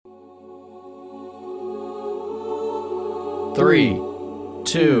3,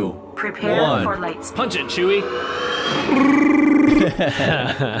 2, Prepare 1. for light speed. Punch it, Chewie.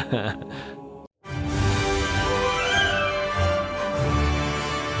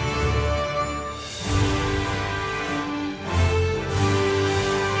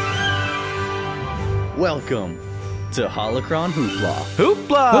 Welcome to Holocron Hoopla,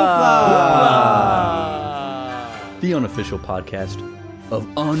 Hoopla! the unofficial podcast of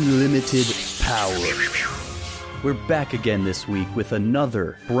unlimited power. We're back again this week with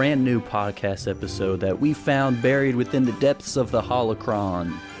another brand new podcast episode that we found buried within the depths of the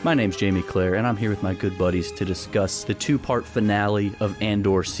Holocron. My name's Jamie Clare, and I'm here with my good buddies to discuss the two-part finale of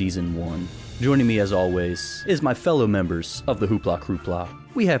Andor Season 1. Joining me, as always, is my fellow members of the Hoopla Croupla.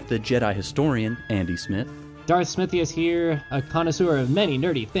 We have the Jedi historian, Andy Smith. Darth Smithy is here, a connoisseur of many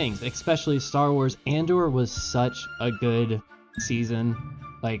nerdy things, especially Star Wars. Andor was such a good season.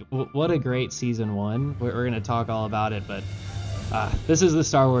 Like, what a great season one. We're going to talk all about it, but this is the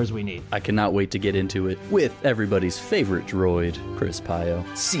Star Wars we need. I cannot wait to get into it with everybody's favorite droid, Chris Pio.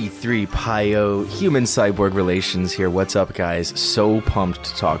 C3PIO, human-cyborg relations here. What's up, guys? So pumped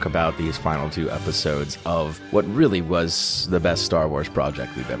to talk about these final two episodes of what really was the best Star Wars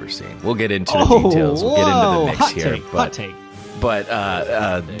project we've ever seen. We'll get into the details. We'll get into the mix hot here. Take, hot take. But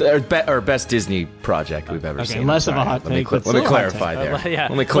our best Disney project we've ever seen. Okay, less of a hot take. Let me clarify there. Yeah.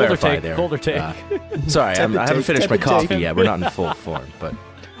 Let me clarify there. Colder take. Sorry, I haven't finished my coffee yet. We're not in full form, but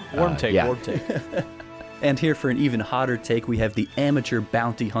Warm take, yeah. warm take. And here for an even hotter take, we have the amateur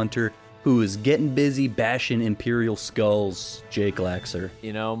bounty hunter who is getting busy bashing Imperial skulls, Jake Laxer.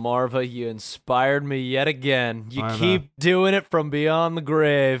 You know, Marva, you inspired me yet again. You Marva. keep doing it from beyond the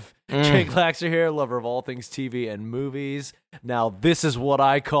grave. Jake Laxer here, lover of all things TV and movies. Now, this is what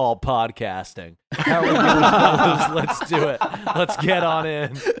I call podcasting. How are we doing, fellas? Let's do it. Let's get on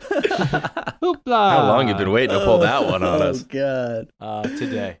in. Hoopla! How long you been waiting to pull that one on us? Oh, God.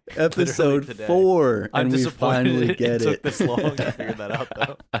 Today. Episode Literally today. 4, I'm and we disappointed finally get it took it. this long to figure that out,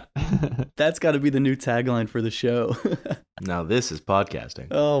 though. That's got to be the new tagline for the show. Now this is podcasting.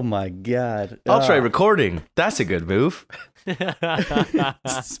 Oh, my God. I'll try recording. That's a good move.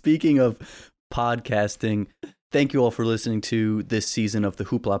 Speaking of podcasting, thank you all for listening to this season of the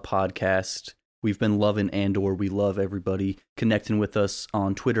Hoopla podcast. We've been loving Andor. We love everybody connecting with us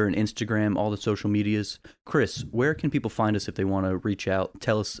on Twitter and Instagram, all the social medias. Chris, where can people find us if they want to reach out,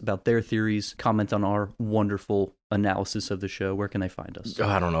 tell us about their theories, comment on our wonderful analysis of the show? Where can they find us?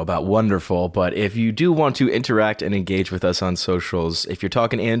 I don't know about wonderful, but if you do want to interact and engage with us on socials, if you're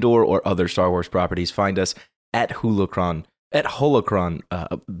talking Andor or other Star Wars properties, find us at Holocron. At Holocron,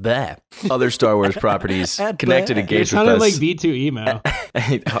 other Star Wars properties, connect and It engage with sounded us. like B2 email.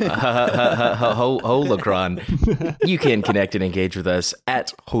 Holocron. You can connect and engage with us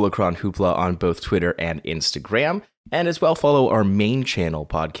at Holocron Hoopla on both Twitter and Instagram. And as well, follow our main channel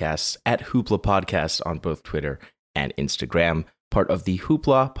podcasts at Hoopla Podcast on both Twitter and Instagram, part of the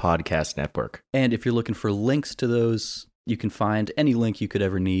Hoopla Podcast Network. And if you're looking for links to those, you can find any link you could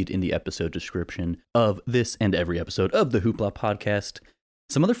ever need in the episode description of this and every episode of the Hoopla podcast.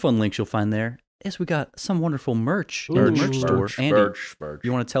 Some other fun links you'll find there is we got some wonderful merch in the merch store. Andy,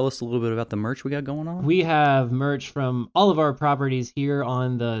 you want to tell us a little bit about the merch we got going on? We have merch from all of our properties here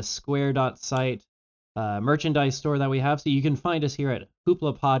on the square.site merchandise store that we have. So you can find us here at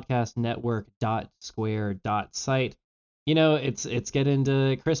hooplapodcastnetwork.square.site. You know, it's getting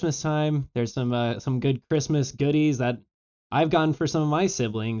to Christmas time. There's some good Christmas goodies that I've gotten for some of my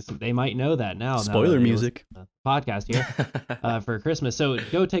siblings. They might know that now. Spoiler music. Podcast here for Christmas. So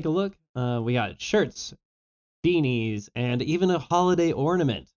go take a look. We got shirts, beanies, and even a holiday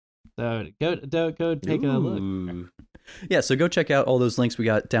ornament. So go take a look. Yeah, so go check out all those links we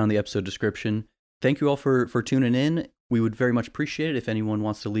got down in the episode description. Thank you all for tuning in. We would very much appreciate it if anyone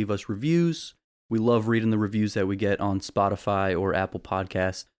wants to leave us reviews. We love reading the reviews that we get on Spotify or Apple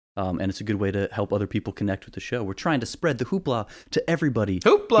Podcasts, and it's a good way to help other people connect with the show. We're trying to spread the hoopla to everybody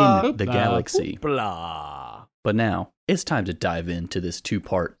in the galaxy. Hoopla. But now, it's time to dive into this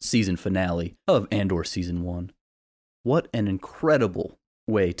two-part season finale of Andor Season 1. What an incredible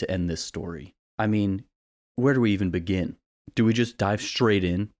way to end this story. I mean, where do we even begin? Do we just dive straight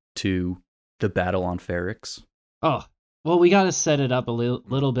in to the battle on Ferrix? Oh, well, we got to set it up a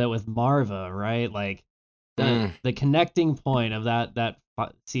little bit with Marva, right? Like the connecting point of that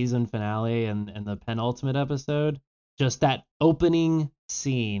season finale and the penultimate episode, just that opening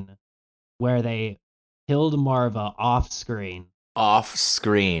scene where they killed Marva off screen. off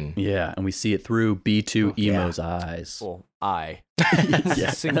screen. Yeah, and we see it through B2 Emo's eyes. Well, I.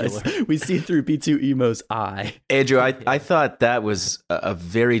 Yeah, Singular. we see it through B2 Emo's eye. Andrew, I thought that was a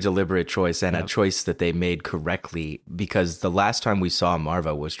very deliberate choice and a choice that they made correctly, because the last time we saw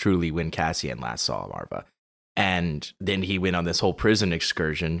Marva was truly when Cassian last saw Marva. And then he went on this whole prison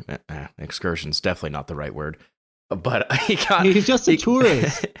excursion. Excursion's definitely not the right word. But he's just a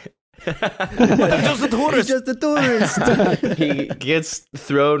tourist. Just a tourist. He's just a tourist. He gets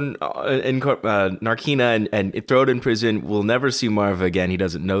thrown in Narkina and thrown in prison. We'll never see Marva again. He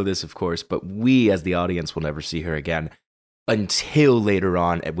doesn't know this, of course, but we as the audience will never see her again until later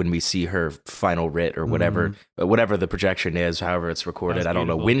on when we see her final writ or whatever, whatever the projection is, however it's recorded. I don't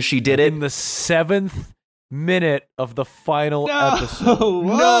know when she did it. In the 7th minute of the final episode.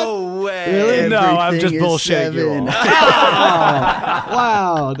 No way. Really? No, I'm just bullshitting you all.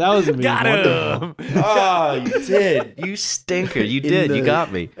 Wow, that was amazing. Got him. Oh, you did. You stinker. You did. You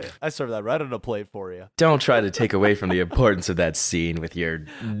got me. I served that right on a plate for you. Don't try to take away from the importance of that scene with your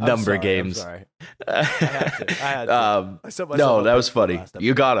number games. I'm sorry. I had to. I set myself No, up that was for funny. last episode.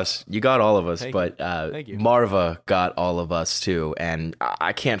 You got us. You got all of us. Thank but Thank you. Marva got all of us too. And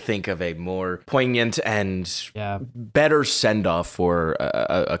I can't think of a more poignant and better send off for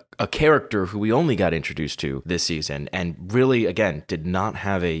a character who we only got introduced to this season, and really, again, did not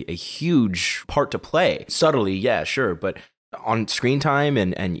have a huge part to play. Subtly, yeah, sure, but on screen time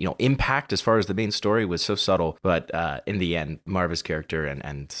and impact as far as the main story was so subtle. But in the end, Marva's character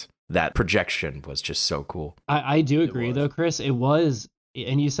and that projection was just so cool. I do agree, though, Chris. It was,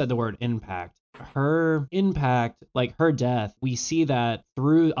 and you said the word impact. Her impact, like her death, we see that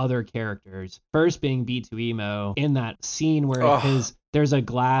through other characters. First being B2 Emo in that scene where there's a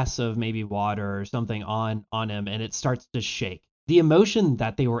glass of maybe water or something on him, and it starts to shake. The emotion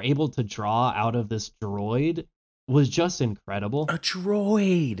that they were able to draw out of this droid was just incredible. A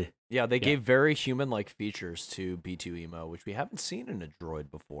droid. Yeah, they gave very human-like features to B2 Emo, which we haven't seen in a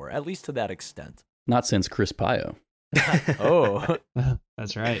droid before, at least to that extent. Not since Chris Pio. Oh,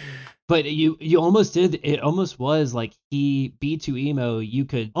 that's right. But you almost did. It almost was like B2 Emo. You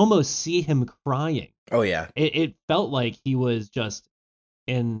could almost see him crying. Oh yeah. It felt like he was just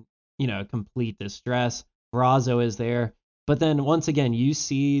in complete distress. Brazo is there, but then once again you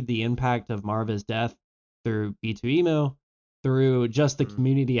see the impact of Marva's death through B2 Emo, through just the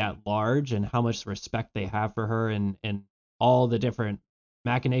community at large, and how much respect they have for her, and all the different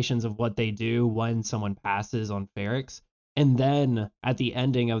machinations of what they do when someone passes on Ferrix. And then at the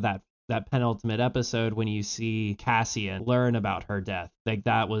ending of that penultimate episode, when you see Cassian learn about her death, like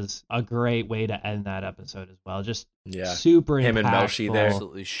that was a great way to end that episode as well. Just super him impactful. And Melshi there,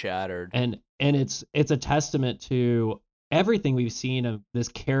 absolutely shattered. And it's a testament to everything we've seen of this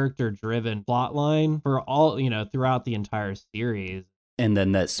character driven plot line for all throughout the entire series. And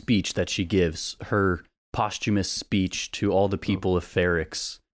then that speech that she gives, her posthumous speech to all the people of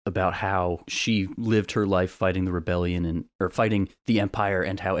Ferrix about how she lived her life fighting the rebellion or fighting the Empire,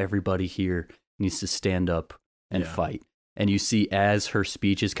 and how everybody here needs to stand up and fight. And you see, as her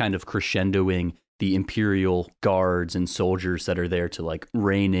speech is kind of crescendoing, the Imperial guards and soldiers that are there to like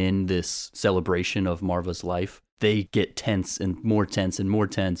rein in this celebration of Marva's life, they get tense and more tense and more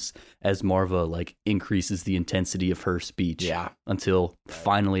tense as Marva like increases the intensity of her speech. Yeah. Until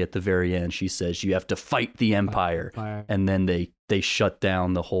finally at the very end, she says, "You have to fight the Empire." And then they shut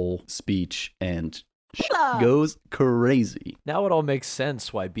down the whole speech, and goes crazy. Now it all makes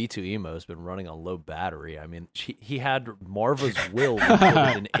sense why B2 Emo has been running on low battery. I mean, he had Marva's will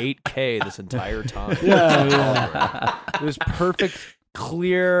recorded in 8K this entire time. Yeah. It was perfect,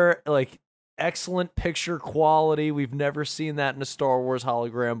 clear, like excellent picture quality. We've never seen that in a Star Wars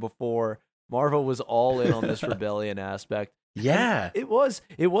hologram before. Marva was all in on this rebellion aspect. Yeah. And it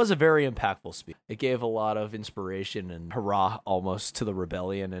was a very impactful speech. It gave a lot of inspiration and hurrah almost to the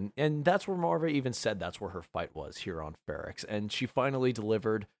rebellion, and that's where Marva even said that's where her fight was, here on Ferrix, and she finally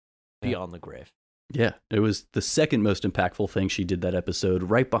delivered Beyond the Grave. Yeah, it was the second most impactful thing she did that episode,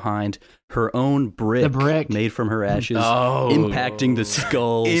 right behind her own brick made from her ashes, impacting the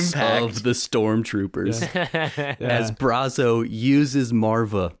skulls of the stormtroopers. As Brazo uses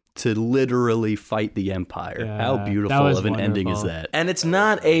Marva to literally fight the Empire. How beautiful of an ending is that? And it's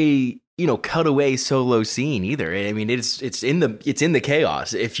not a cutaway solo scene either. I mean, it's in the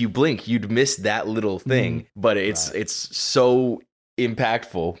chaos. If you blink, you'd miss that little thing. But it's so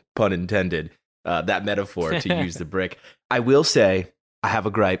impactful, pun intended. That metaphor to use the brick. I will say, I have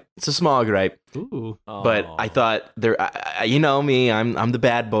a gripe. It's a small gripe. Ooh. But I thought you know me, I'm the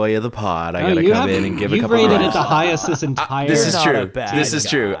bad boy of the pod. I gotta come in and give a couple of You've rated it the highest this entire. This is true. Not a bad This is guy.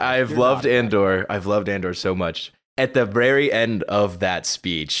 true. I've You're loved not Andor. I've loved Andor so much. at the very end of that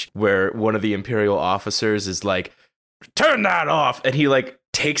speech, where one of the Imperial officers is like, turn that off, and he like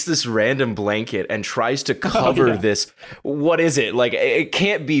takes this random blanket and tries to cover this. What is it? Like, it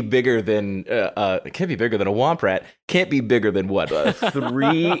can't be bigger than it can't be bigger than a womp rat. Can't be bigger than what, a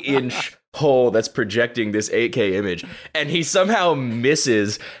 3-inch hole that's projecting this 8K image, and he somehow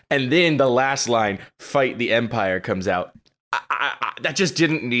misses. And then the last line, "Fight the Empire," comes out. That just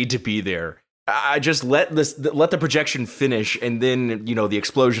didn't need to be there. I just let the projection finish, and then the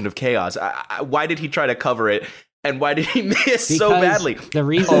explosion of chaos. Why did he try to cover it? And why did he miss so badly? The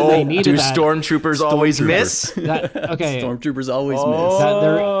reason they needed that... Stormtroopers always miss? Stormtroopers always miss.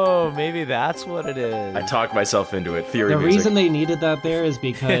 Oh, maybe that's what it is. I talked myself into it. The reason they needed that there is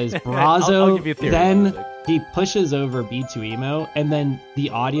because Brazo, then he pushes over B2EMO, and then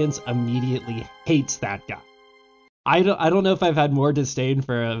the audience immediately hates that guy. I don't know if I've had more disdain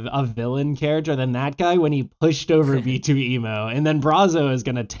for a villain character than that guy when he pushed over B2EMO, and then Brazo is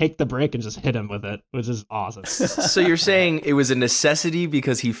gonna take the brick and just hit him with it, which is awesome. So you're saying it was a necessity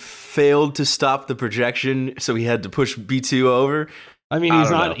because he failed to stop the projection, so he had to push B2 over? I mean, he's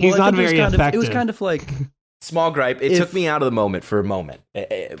not very effective. It was kind of like small gripe. It took me out of the moment for a moment.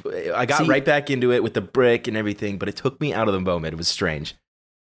 I got right back into it with the brick and everything, but it took me out of the moment. It was strange.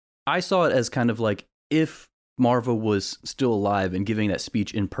 I saw it as kind of like if Marva was still alive and giving that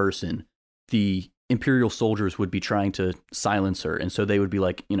speech in person, the Imperial soldiers would be trying to silence her, and so they would be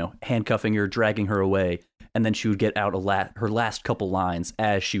like, handcuffing her, dragging her away, and then she would get out her last couple lines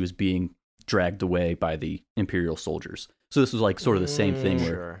as she was being dragged away by the Imperial soldiers. So this was like sort of the same thing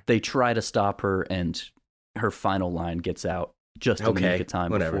where they try to stop her, and her final line gets out just to make a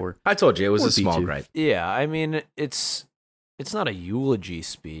time before. I told you it was a small gripe. Yeah, I mean it's not a eulogy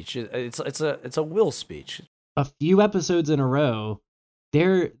speech. It's a will speech. A few episodes in a row,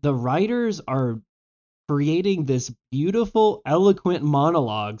 the writers are creating this beautiful, eloquent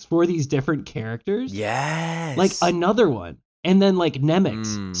monologues for these different characters. Yes. Like another one. And then like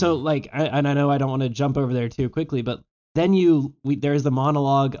Nemik's. So like, and I know I don't want to jump over there too quickly, but then there's the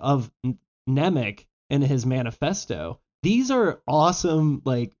monologue of Nemik in his manifesto. These are awesome,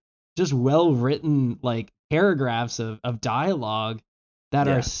 like just well-written like paragraphs of dialogue that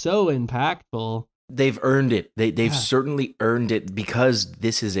are so impactful. They've earned it. They've certainly earned it because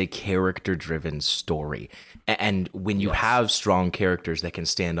this is a character-driven story. And when you have strong characters that can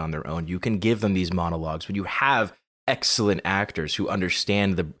stand on their own, you can give them these monologues. When you have excellent actors who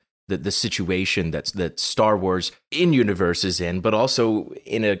understand the situation that Star Wars in universe is in, but also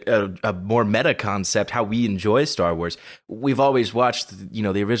in a more meta concept, how we enjoy Star Wars. We've always watched,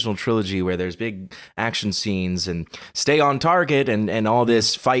 the original trilogy where there's big action scenes and stay on target and all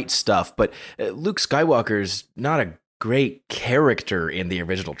this fight stuff. But Luke Skywalker's not a great character in the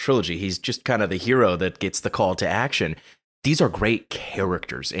original trilogy. He's just kind of the hero that gets the call to action. These are great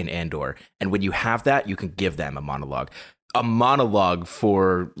characters in Andor. And when you have that, you can give them a monologue. A monologue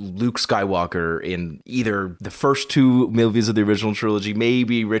for Luke Skywalker in either the first two movies of the original trilogy,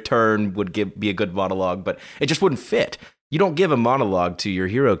 maybe Return would be a good monologue, but it just wouldn't fit. You don't give a monologue to your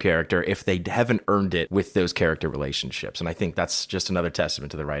hero character if they haven't earned it with those character relationships. And I think that's just another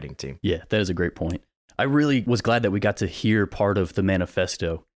testament to the writing team. Yeah, that is a great point. I really was glad that we got to hear part of the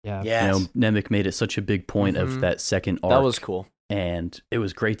manifesto. Yeah. Yes. Nemik made it such a big point of that second arc. That was cool. And it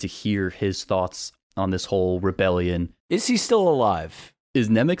was great to hear his thoughts on this whole rebellion. Is he still alive? Is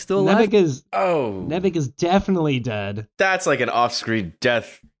Nemik still alive? Nemik is definitely dead. That's like an off-screen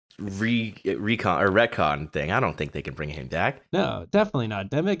death recon or retcon thing. I don't think they can bring him back. No, definitely not.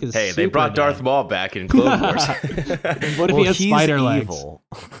 Nemik is they brought Darth Maul back in Clone Wars. What if he has spider legs? Evil.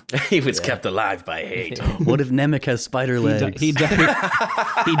 He was kept alive by hate. What if Nemik has spider legs? He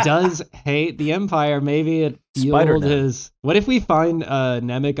does hate the Empire. Maybe it fueled his... What if we find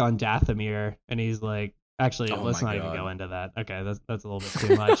Nemik on Dathomir and he's like... Actually, let's not even go into that. Okay, that's a little bit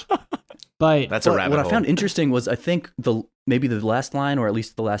too much. But that's a rabbit hole. What I found interesting was I think maybe the last line, or at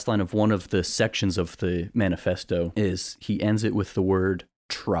least the last line of one of the sections of the manifesto, is he ends it with the word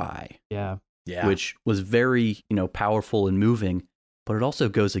 "try." Yeah. Which was very, powerful and moving, but it also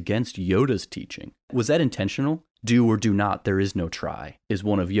goes against Yoda's teaching. Was that intentional? Do or do not, there is no try, is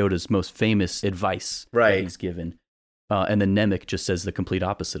one of Yoda's most famous advice that he's given. And then Nemik just says the complete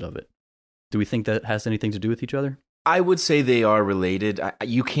opposite of it. Do we think that has anything to do with each other? I would say they are related.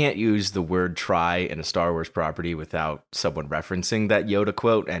 You can't use the word try in a Star Wars property without someone referencing that Yoda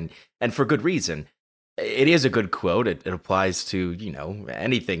quote, and for good reason. It is a good quote. It applies to,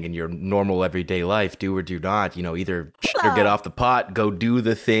 anything in your normal everyday life. Do or do not, either shit or get off the pot, go do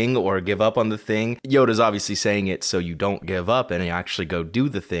the thing or give up on the thing. Yoda's obviously saying it so you don't give up and you actually go do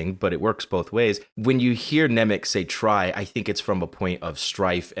the thing, but it works both ways. When you hear Nemec say try, I think it's from a point of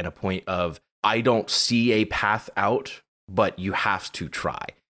strife and a point of, I don't see a path out, but you have to try.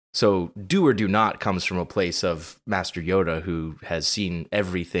 So do or do not comes from a place of Master Yoda, who has seen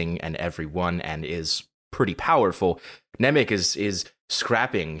everything and everyone and is pretty powerful. Nemec is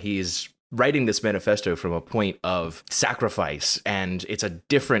scrapping. He's writing this manifesto from a point of sacrifice, and it's a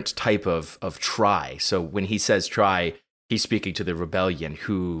different type of try. So when he says try, he's speaking to the rebellion,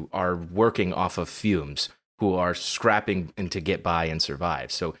 who are working off of fumes, who are scrapping and to get by and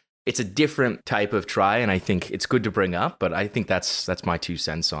survive. So it's a different type of try, and I think it's good to bring up, but I think that's my 2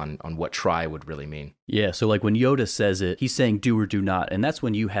 cents on what try would really mean. Yeah, so like when Yoda says it, he's saying do or do not, and that's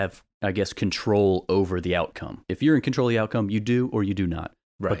when you have, I guess, control over the outcome. If you're in control of the outcome, you do or you do not.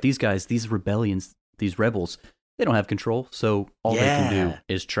 Right. But these guys, these rebellions, these rebels, they don't have control, so all they can do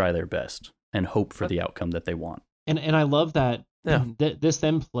is try their best and hope for the outcome that they want. And I love that this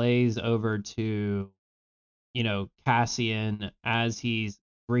then plays over to, Cassian as he's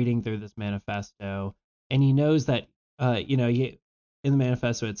reading through this manifesto, and he knows that in the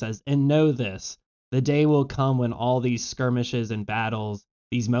manifesto it says, and know this, the day will come when all these skirmishes and battles,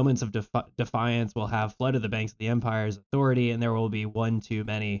 these moments of defiance will have flooded the banks of the Empire's authority, and there will be one too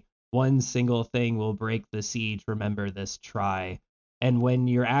many. One single thing will break the siege. Remember this, try. And when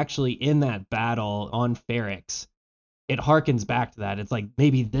you're actually in that battle on Ferrix, it harkens back to that. It's like,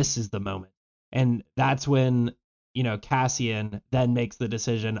 maybe this is the moment. And that's when Cassian then makes the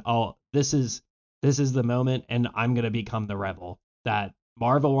decision, oh, this is the moment, and I'm going to become the rebel that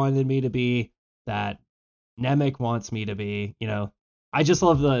Marva wanted me to be, that Nemec wants me to be. I just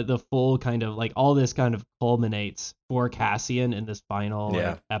love the full kind of like all this kind of culminates for Cassian in this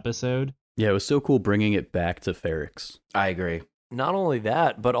final episode. Yeah, it was so cool bringing it back to Ferrix. I agree. Not only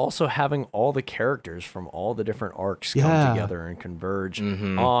that, but also having all the characters from all the different arcs come together and converge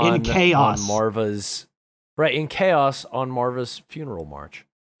in chaos on Marva's in chaos on Marva's funeral march.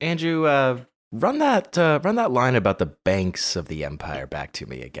 Andrew, run that line about the banks of the Empire back to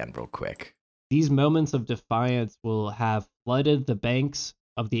me again real quick. These moments of defiance will have flooded the banks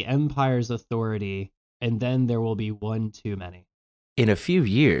of the Empire's authority, and then there will be one too many. In a few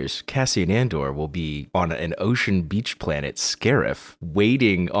years, Cassian Andor will be on an ocean beach planet, Scarif,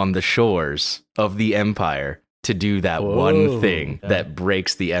 waiting on the shores of the Empire to do that one thing that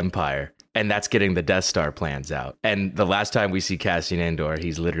breaks the Empire. And that's getting the Death Star plans out. And the last time we see Cassian Andor,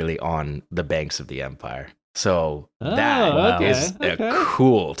 he's literally on the banks of the Empire. So that is a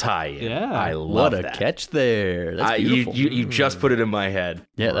cool tie-in. Yeah. I love that. What a catch there. That's beautiful. You just put it in my head.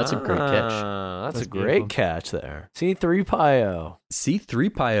 Yeah, that's a great catch. That's a great catch there. C-3PO.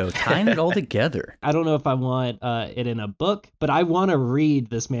 C-3PO, tying it all together. I don't know if I want it in a book, but I want to read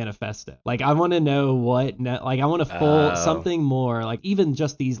this manifesto. Like, I want to know I want to pull something more. Like, even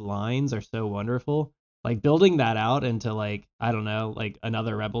just these lines are so wonderful. Like, building that out into, like, I don't know, like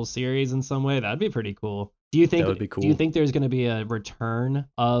another Rebels series in some way, that'd be pretty cool. Do you think that would be cool? Do you think there's going to be a return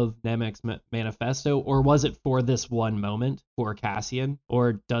of Nemec's manifesto, or was it for this one moment for Cassian,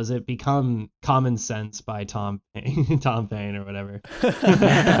 or does it become common sense by Tom Paine or whatever?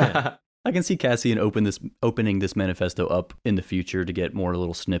 I can see Cassian opening this manifesto up in the future to get more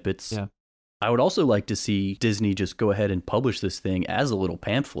little snippets. Yeah. I would also like to see Disney just go ahead and publish this thing as a little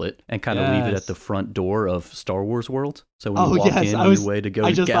pamphlet and kind of leave it at the front door of Star Wars World. So when you walk in on your way to go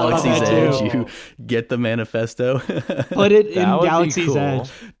to Galaxy's Edge, you get the manifesto. Put it in Galaxy's Edge.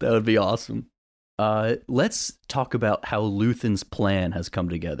 That would be awesome. Let's talk about how Luthen's plan has come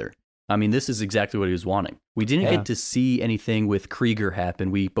together. I mean, this is exactly what he was wanting. We didn't get to see anything with Krieger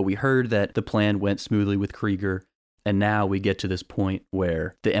happen, but we heard that the plan went smoothly with Krieger. And now we get to this point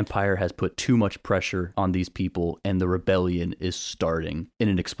where the Empire has put too much pressure on these people and the rebellion is starting in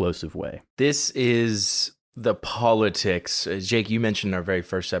an explosive way. This is the politics. Jake, you mentioned in our very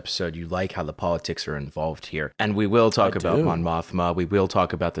first episode, you like how the politics are involved here. And we will talk about Mon Mothma. We will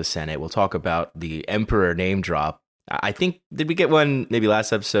talk about the Senate. We'll talk about the Emperor name drop. I think, did we get one maybe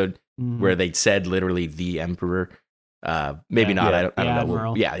last episode where they said literally the Emperor? Maybe not. I don't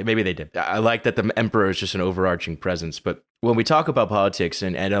know. Maybe they did. I like that the Emperor is just an overarching presence. But when we talk about politics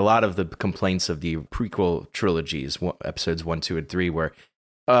and a lot of the complaints of the prequel trilogies, episodes 1, 2, and 3, where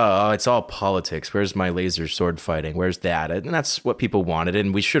it's all politics. Where's my laser sword fighting? Where's that? And that's what people wanted,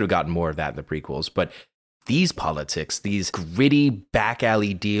 and we should have gotten more of that in the prequels. But these politics, these gritty back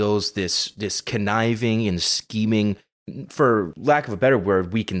alley deals, this conniving and scheming, for lack of a better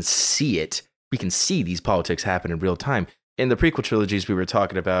word, we can see it. we can see these politics happen in real time. In the prequel trilogies, we were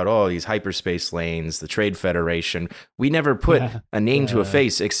talking about, these hyperspace lanes, the Trade Federation. We never put a name to a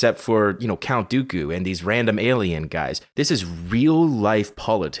face except for, Count Dooku and these random alien guys. This is real life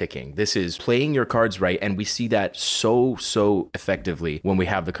politicking. This is playing your cards right. And we see that so effectively when we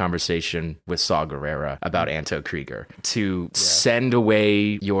have the conversation with Saw Gerrera about Anto Krieger. To send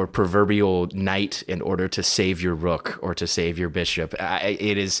away your proverbial knight in order to save your rook or to save your bishop.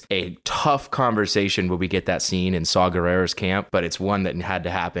 It is a tough conversation when we get that scene in Saw Gerrera's camp, but it's one that had to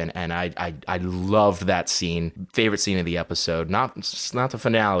happen, and I loved that scene. Favorite scene of the episode, not the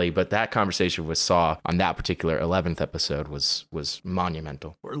finale, but that conversation with Saw on that particular 11th episode was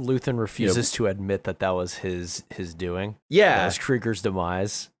monumental. Where Luthen refuses to admit that was his doing. Yeah, that was Krieger's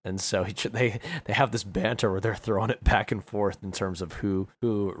demise. And so they have this banter where they're throwing it back and forth in terms of who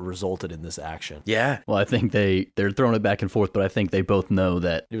resulted in this action. Yeah. Well, I think they're throwing it back and forth, but I think they both know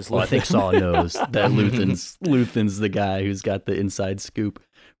that. I think Saw knows that Luthen's the guy who's got the inside scoop.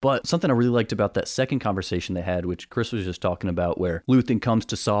 But something I really liked about that second conversation they had, which Chris was just talking about, where Luthen comes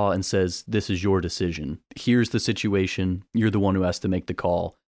to Saw and says, "This is your decision. Here's the situation. You're the one who has to make the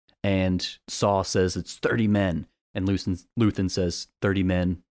call." And Saw says it's 30 men, and Luthen says 30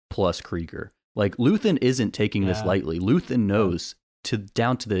 men. Plus Krieger. Like, Luthen isn't taking this lightly. Luthen knows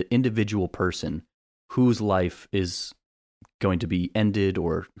down to the individual person whose life is going to be ended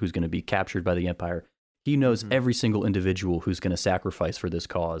or who's going to be captured by the Empire. He knows every single individual who's going to sacrifice for this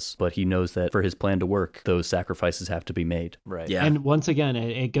cause, but he knows that for his plan to work, those sacrifices have to be made. Right. Yeah. And once again,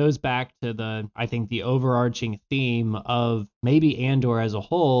 it goes back to I think the overarching theme of maybe Andor as a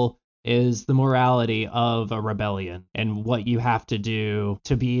whole is the morality of a rebellion and what you have to do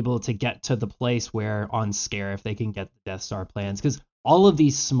to be able to get to the place where on Scarif they can get the Death Star plans. Because all of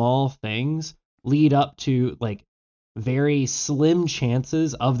these small things lead up to like very slim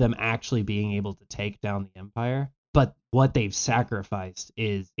chances of them actually being able to take down the Empire. But what they've sacrificed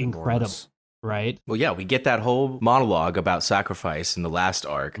is incredible. Enormous. Right? Well, yeah, we get that whole monologue about sacrifice in the last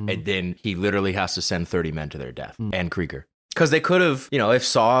arc, and then he literally has to send 30 men to their death, and Krieger. Because they could have, if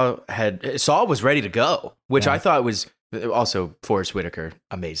Saw was ready to go, which I thought was also Forrest Whitaker,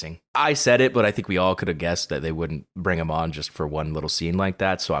 amazing. I said it, but I think we all could have guessed that they wouldn't bring him on just for one little scene like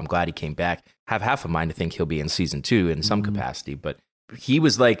that. So I'm glad he came back. Have half a mind to think he'll be in season 2 in some capacity, but he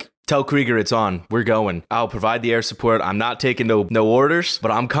was like, "Tell Krieger it's on. We're going. I'll provide the air support. I'm not taking no orders,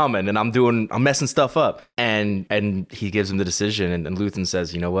 but I'm coming and I'm messing stuff up." And he gives him the decision, and Luthen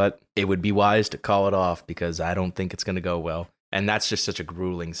says, "You know what? It would be wise to call it off because I don't think it's going to go well." And that's just such a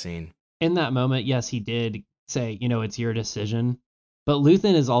grueling scene. In that moment, yes, he did say, it's your decision. But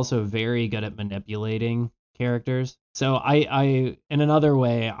Luthen is also very good at manipulating characters. So I in another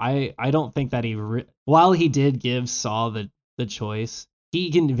way, I don't think that while he did give Saw the choice,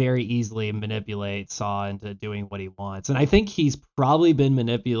 he can very easily manipulate Saw into doing what he wants. And I think he's probably been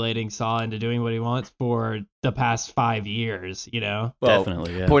manipulating Saw into doing what he wants for the past 5 years, Well,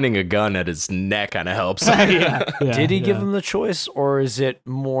 definitely, yeah. Pointing a gun at his neck kind of helps. Did he give him the choice, or is it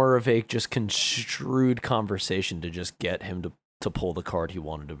more of a just construed conversation to just get him to pull the card he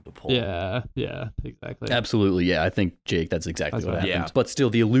wanted him to pull? Yeah, exactly. Absolutely, yeah. I think, Jake, that's exactly what happened. Yeah. But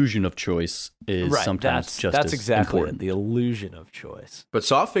still, the illusion of choice is sometimes that's as exactly important. the illusion of choice. But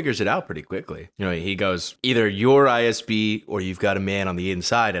Saw figures it out pretty quickly. He goes, either you're ISB or you've got a man on the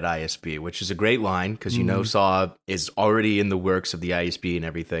inside at ISB, which is a great line because Saw is already in the works of the ISB and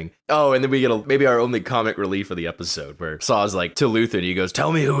everything. Oh, and then we get maybe our only comic relief of the episode where Saw's like to Luthen, he goes,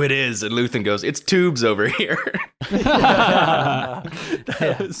 "Tell me who it is," and Luthen goes, "It's Tubes over here." That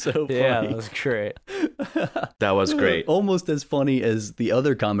was so funny. Yeah, that was great. That was great. Almost as funny as the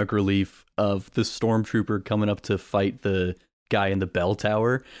other comic relief of the stormtrooper coming up to fight the guy in the bell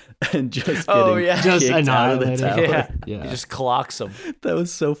tower and just getting just kicked out of the annihilated. tower. Yeah. He just clocks him. That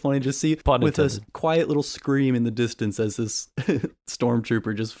was so funny. Just see Pun with a intended. quiet little scream in the distance as this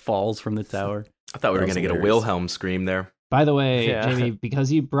stormtrooper just falls from the tower. I thought we were That was going to get a hilarious. Wilhelm scream there. By the way, Yeah. Jamie,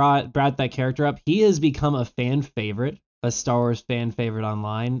 because you brought that character up, he has become a fan favorite, a Star Wars fan favorite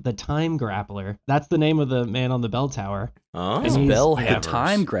online, the Time Grappler. That's the name of the man on the bell tower. Oh, His And he's- bell The hammers.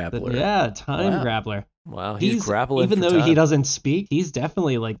 time grappler. Time Wow. Grappler. Wow, he's grappling. Even for though he time. doesn't speak, he's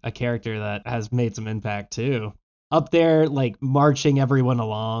definitely like a character that has made some impact too. Up there, like marching everyone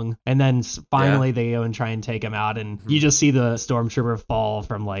along, and then finally they go and try and take him out, and you just see the stormtrooper fall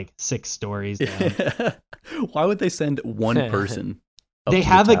from like 6 stories down. Why would they send one person up They to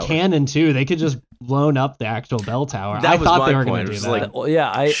have the a tower. cannon too. They could just blown up the actual bell tower. That I was thought my they were going point. to It do was that. like, Well,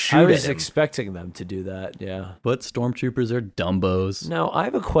 yeah, I Shoot was at him. expecting them to do that. Yeah. But stormtroopers are dumbos. Now I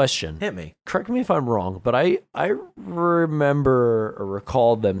have a question. hit me. Correct me if I'm wrong, but I remember or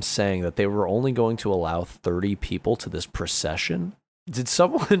recall them saying that they were only going to allow 30 people to this procession. Did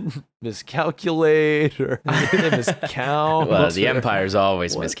someone miscalculate or did they miscount? Well, the Empire's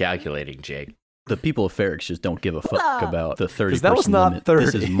always miscalculating, Jake. The people of Ferrix just don't give a fuck about the 30 'Cause that was not limit. 30.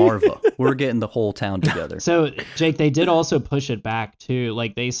 This is Marva. We're getting the whole town together. So, Jake, they did also push it back too.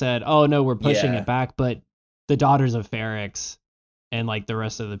 Like they said, "Oh no, we're pushing Yeah. it back," but the daughters of Ferrix and like the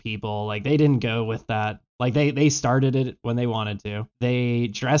rest of the people, like they didn't go with that. Like they started it when they wanted to. They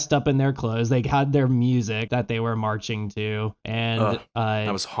dressed up in their clothes. They had their music that they were marching to, and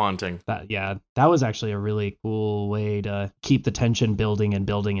That was haunting. that was actually a really cool way to keep the tension building and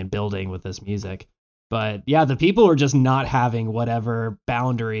building and building with this music. But yeah, the people were just not having whatever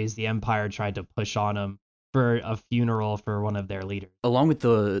boundaries the Empire tried to push on them for a funeral for one of their leaders. Along with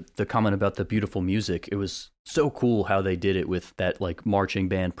the comment about the beautiful music, it was so cool how they did it with that like marching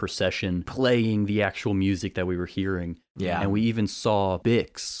band procession playing the actual music that we were hearing. Yeah. And we even saw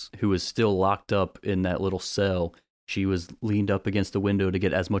Bix, who was still locked up in that little cell. She was leaned up against the window to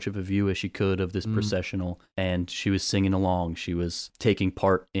get as much of a view as she could of this processional, and she was singing along. She was taking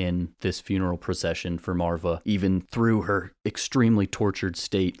part in this funeral procession for Marva, even through her extremely tortured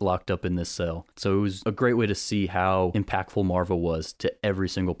state locked up in this cell. So it was a great way to see how impactful Marva was to every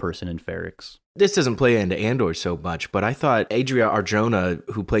single person in Ferrix. This doesn't play into Andor so much, but I thought Adria Arjona,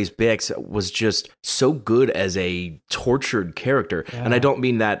 who plays Bix, was just so good as a tortured character. Yeah. And I don't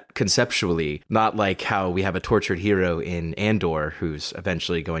mean that conceptually, not like how we have a tortured hero in Andor who's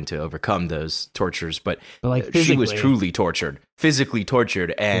eventually going to overcome those tortures, but like she was physically. truly tortured, physically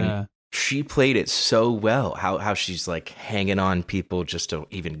tortured, and Yeah. she played it so well. How she's like hanging on people just to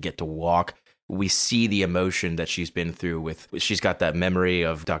even get to walk. We see the emotion that she's been through she's got that memory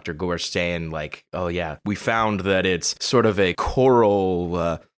of Dr. Gore saying like, oh yeah, we found that it's sort of a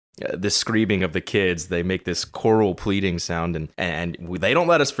choral, the screaming of the kids, they make this choral pleading sound and they don't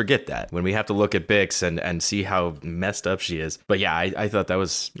let us forget that when we have to look at Bix and see how messed up she is. But yeah, I thought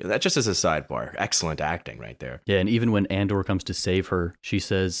that just as a sidebar, excellent acting right there. Yeah, and even when Andor comes to save her, she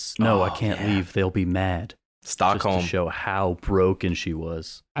says, no, I can't leave. They'll be mad. Stockholm. Just to show how broken she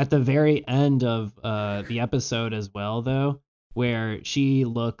was. At the very end of the episode as well, though, where she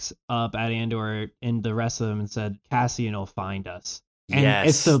looks up at Andor and the rest of them and said, Cassian will find us. And Yes,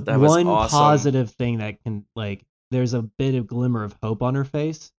 it's the that was one awesome. positive thing that can, like, there's a bit of glimmer of hope on her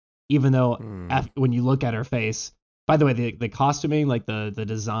face, even though when you look at her face, by the way, the costuming, like the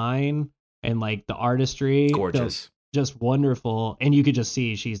design and like the artistry, Gorgeous. just wonderful. And you could just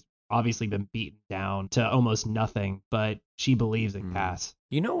see she's obviously been beaten down to almost nothing, but she believes in Cass.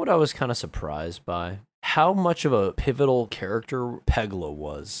 You know what I was kind of surprised by? How much of a pivotal character Pegla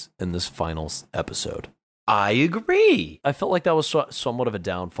was in this final episode. I agree. I felt like that was somewhat of a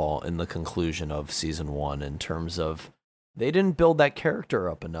downfall in the conclusion of season 1 in terms of they didn't build that character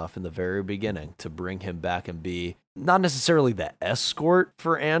up enough in the very beginning to bring him back and be not necessarily the escort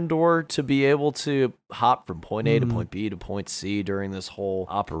for Andor to be able to hop from point A to point B to point C during this whole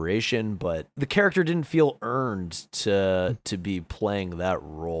operation, but the character didn't feel earned to be playing that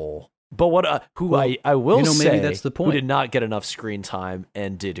role. But I will maybe say, that's the who point. did not get enough screen time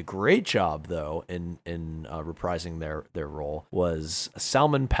and did a great job though in reprising their role was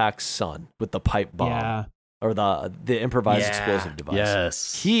Salman Pak's son with the pipe bomb. Yeah. Or the improvised explosive device.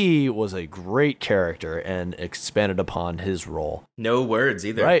 Yes. He was a great character and expanded upon his role. No words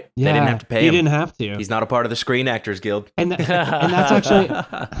either. Right. They didn't have to pay him. He didn't have to. He's not a part of the Screen Actors Guild. And that's actually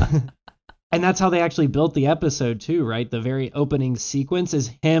and that's how they actually built the episode too, right? The very opening sequence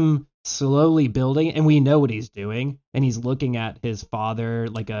is him slowly building, and we know what he's doing, and he's looking at his father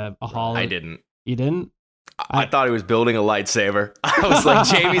like a hall. I didn't. You didn't? I thought he was building a lightsaber. I was like,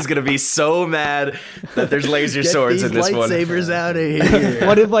 Jamie's gonna be so mad that there's laser swords in this one. Lightsabers out of here.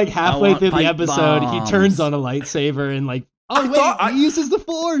 What if like halfway want through the pipe episode bombs. he turns on a lightsaber and like, he uses the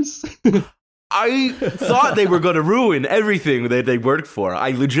Force. I thought they were going to ruin everything that they worked for.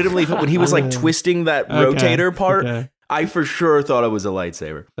 I legitimately thought when he was like twisting that rotator part, I for sure thought it was a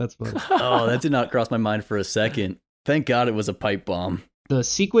lightsaber. That's funny. Oh, that did not cross my mind for a second. Thank God it was a pipe bomb. The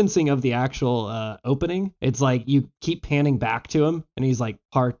sequencing of the actual opening, it's like you keep panning back to him and he's like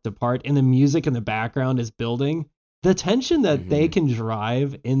part to part, and the music in the background is building. The tension that they can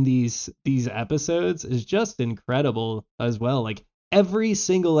drive in these episodes is just incredible as well. Like every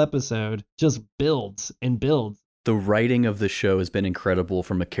single episode just builds and builds. The writing of the show has been incredible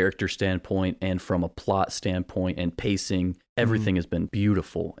from a character standpoint and from a plot standpoint and pacing. everything has been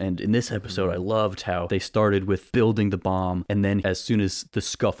beautiful. And in this episode, I loved how they started with building the bomb, and then as soon as the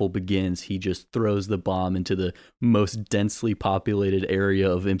scuffle begins, he just throws the bomb into the most densely populated area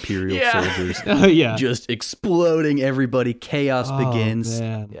of Imperial soldiers. Oh, yeah. Just exploding everybody. Chaos begins.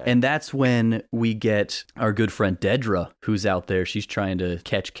 Man. And that's when we get our good friend Dedra, who's out there. She's trying to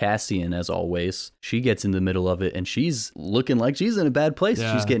catch Cassian, as always. She gets in the middle of it, and she's looking like she's in a bad place.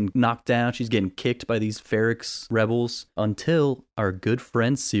 Yeah. She's getting knocked down. She's getting kicked by these Ferrix rebels until our good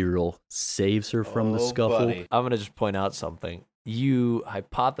friend Cyril saves her from the scuffle. buddy. I'm going to just point out something. You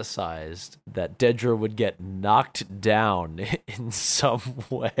hypothesized that Dedra would get knocked down in some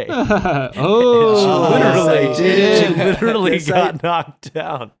way. She literally got knocked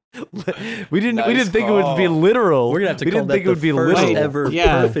down. We didn't think it would be literal. We're gonna have to we call didn't that think it would be the first literal. ever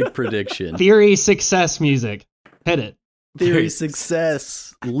perfect prediction. Theory success music. Hit it. Theory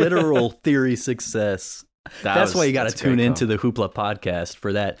success. Literal theory success. That's why you got to tune into the Hoopla podcast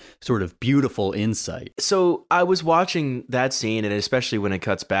for that sort of beautiful insight. So I was watching that scene, and especially when it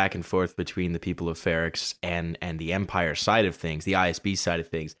cuts back and forth between the people of Ferrix and the Empire side of things, the ISB side of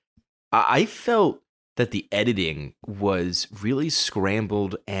things, I felt that the editing was really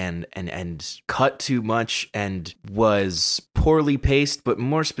scrambled and cut too much and was poorly paced, but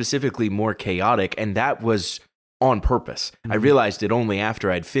more specifically more chaotic, and that was on purpose. I realized it only after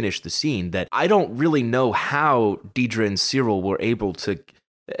I'd finished the scene that I don't really know how Dedra and Cyril were able to.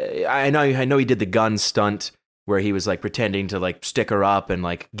 I know he did the gun stunt where he was like pretending to like stick her up and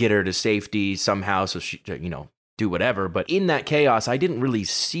like get her to safety somehow, so she, do whatever. But in that chaos, I didn't really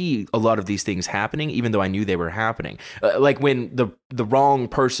see a lot of these things happening, even though I knew they were happening. Like when the wrong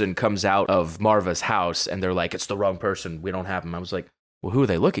person comes out of Marva's house and they're like, "It's the wrong person. We don't have him." I was like, "Well, who are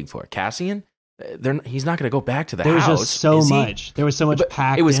they looking for? Cassian?" He's not going to go back to the house. There was just so much. There was so much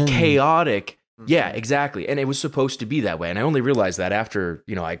packed. It was in. chaotic. Yeah, exactly. And it was supposed to be that way. And I only realized that after,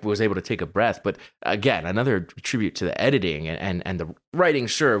 I was able to take a breath. But again, another tribute to the editing and the writing.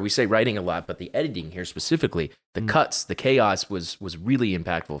 Sure, we say writing a lot, but the editing here specifically, the cuts, the chaos was really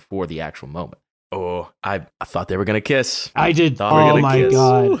impactful for the actual moment. Oh, I thought they were going to kiss. I did. Oh my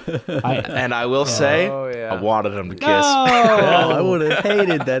God. And I will say, I wanted them to kiss. I would have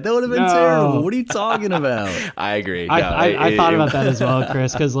hated that. That would have been terrible. What are you talking about? I agree. I thought about that as well,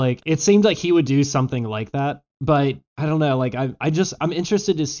 Chris, because it seemed like he would do something like that. But I don't know. I'm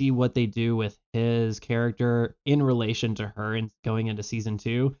interested to see what they do with his character in relation to her and going into season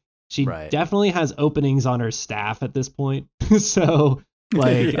 2. She definitely has openings on her staff at this point. So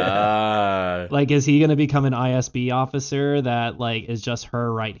is he going to become an ISB officer that is just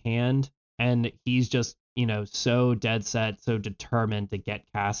her right hand, and he's just so dead set, so determined to get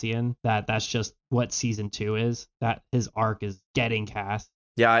Cassian that's just what season 2 is, that his arc is getting Cass.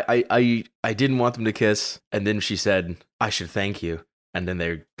 Yeah, I didn't want them to kiss, and then she said, "I should thank you," and then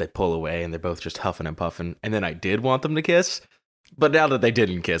they pull away and they're both just huffing and puffing, and then I did want them to kiss. But now that they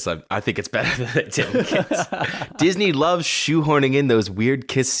didn't kiss, I think it's better that they didn't kiss. Disney loves shoehorning in those weird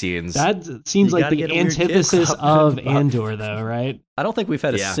kiss scenes. That seems like the antithesis of Andor, though, right? I don't think we've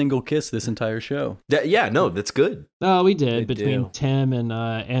had a single kiss this entire show. That's good. Oh, we did between Tim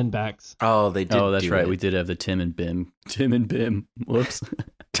and Bex. Oh, they did. Oh, that's right. We did have the Tim and Bim. Whoops.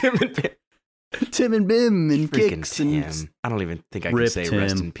 Tim and Bim. Tim and Bim and Freaking kicks Tim. and I don't even think I can say Tim,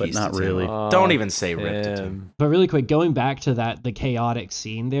 rest in peace, but not to Tim. really. Don't even say rip to Tim. But really quick, going back to the chaotic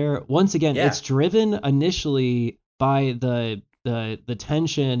scene there, once again, it's driven initially by the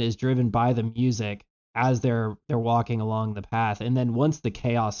tension is driven by the music as they're walking along the path, and then once the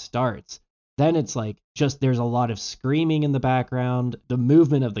chaos starts, then it's there's a lot of screaming in the background. The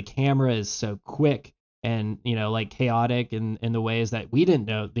movement of the camera is so quick and chaotic in the ways that we didn't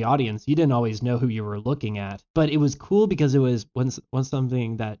know, the audience, you didn't always know who you were looking at. But it was cool because it was once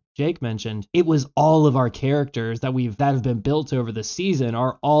something that Jake mentioned, it was all of our characters that have been built over the season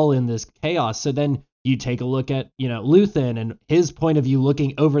are all in this chaos. So then you take a look at Luthen and his point of view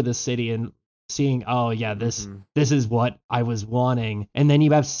looking over the city and seeing, this is what I was wanting. And then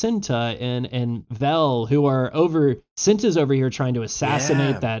you have Cinta and Vel who are Cinta's over here trying to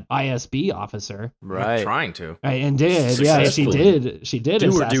assassinate that ISB officer. Right. Trying to. Right, and did. Yeah, she did. She did do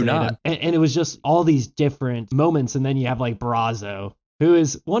assassinate or do not. him. And it was just all these different moments. And then you have Brazo, who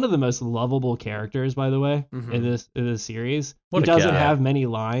is one of the most lovable characters, by the way, in this series. He doesn't have many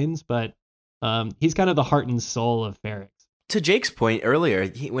lines, but he's kind of the heart and soul of Ferrix. To Jake's point earlier,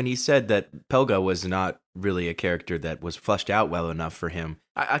 when he said that Pelga was not really a character that was fleshed out well enough for him,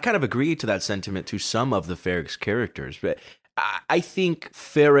 I kind of agree to that sentiment to some of the Ferrix characters. But I think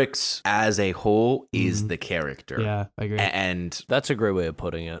Ferrix as a whole is the character. Yeah, I agree. And That's a great way of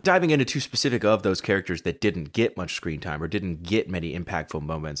putting it. diving into too specific of those characters that didn't get much screen time or didn't get many impactful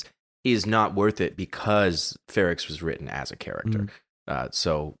moments is not worth it because Ferrix was written as a character.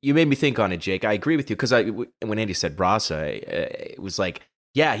 So you made me think on it, Jake. I agree with you because when Andy said Brasa, it was like,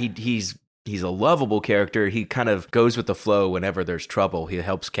 yeah, he's a lovable character. He kind of goes with the flow whenever there's trouble. He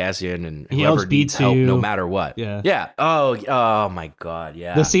helps Cassian and whoever needs help, no matter what. Yeah. Oh my God.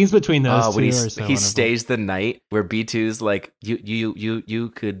 Yeah. The scenes between those two when are so he wonderful. stays the night where B2's like, you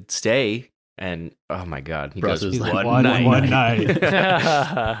could stay, and oh my God, he Brasa's goes like, one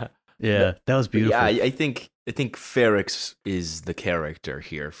night. Yeah, that was beautiful. Yeah, I think Ferrix is the character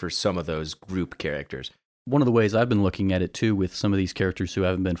here for some of those group characters. One of the ways I've been looking at it too with some of these characters who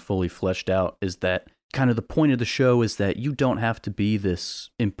haven't been fully fleshed out is that kind of the point of the show is that you don't have to be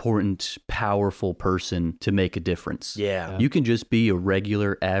this important, powerful person to make a difference. Yeah. You can just be a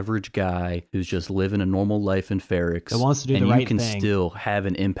regular, average guy who's just living a normal life in Ferrix. That wants to do and the right you can thing. still have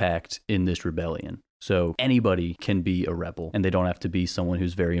an impact in this rebellion. So anybody can be a rebel, and they don't have to be someone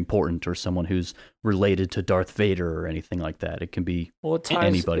who's very important or someone who's related to Darth Vader or anything like that. It can be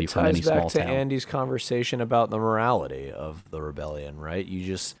anybody from any small town. It ties back to town. Andy's conversation about the morality of the rebellion, right?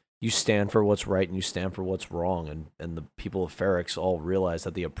 You stand for what's right and you stand for what's wrong, and the people of Ferrix all realize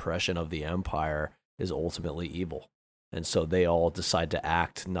that the oppression of the Empire is ultimately evil. And so they all decide to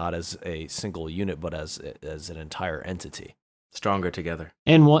act not as a single unit, but as an entire entity. Stronger together.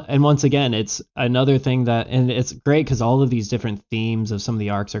 And once again, it's another thing and it's great because all of these different themes of some of the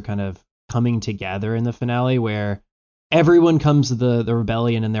arcs are kind of coming together in the finale where everyone comes to the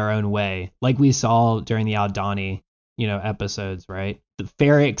rebellion in their own way, like we saw during the Aldani, episodes, right? The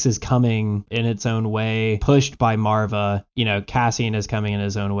Ferrix is coming in its own way, pushed by Marva. Cassian is coming in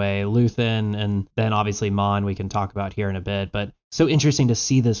his own way, Luthen, and then obviously Mon we can talk about here in a bit. But so interesting to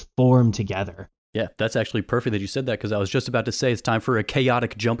see this form together. Yeah, that's actually perfect that you said that because I was just about to say it's time for a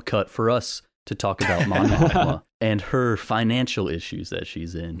chaotic jump cut for us to talk about Mon Mothma and her financial issues that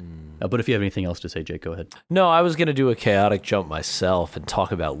she's in. But if you have anything else to say, Jake, go ahead. No, I was going to do a chaotic jump myself and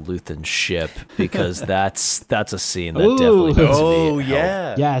talk about Luthen's ship because that's a scene that definitely needs to be held.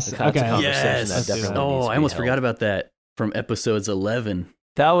 Yes. That's a conversation that definitely needs to I be almost held. forgot about that from episodes 11.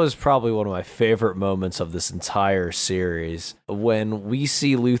 That was probably one of my favorite moments of this entire series. When we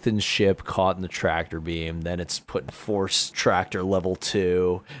see Luthen's ship caught in the tractor beam, then it's put in force tractor level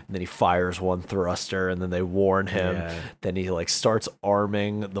 2, and then he fires one thruster, and then they warn him. Yeah. Then he starts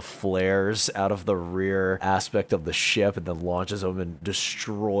arming the flares out of the rear aspect of the ship, and then launches them and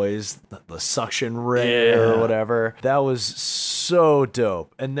destroys the suction ray or whatever. That was so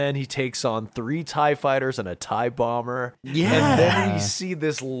dope. And then he takes on 3 TIE fighters and a TIE bomber. Yeah. And then we see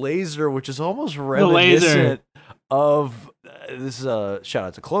this laser, which is almost reminiscent of this is a shout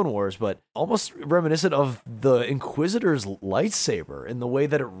out to Clone Wars, but almost reminiscent of the Inquisitor's lightsaber in the way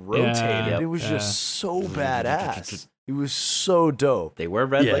that it rotated. It was just so badass. It was so dope. They were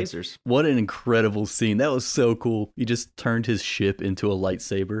red lasers. What an incredible scene. That was so cool. He just turned his ship into a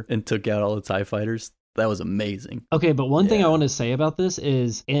lightsaber and took out all the TIE fighters. That was amazing. Okay, but one thing I want to say about this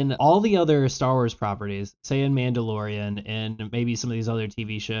is in all the other Star Wars properties, say in Mandalorian and maybe some of these other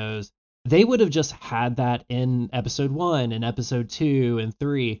TV shows, they would have just had that in episode 1 and episode 2 and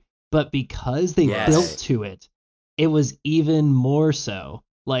 3. But because they built to it, it was even more so.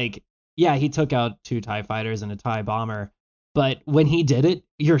 Like, yeah, he took out 2 TIE fighters and a TIE bomber. But when he did it,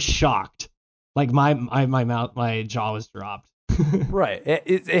 you're shocked. Like my jaw was dropped. Right.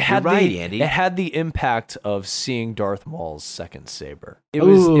 It had Andy. It had the impact of seeing Darth Maul's second saber. It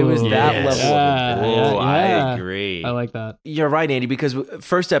was that level of impact. I agree. I like that. You're right, Andy, because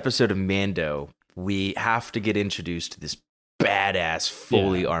first episode of Mando, we have to get introduced to this badass,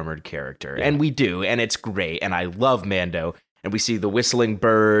 fully armored character. And we do, and it's great. And I love Mando. And we see the whistling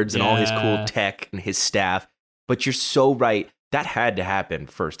birds and all his cool tech and his staff. But you're so right. That had to happen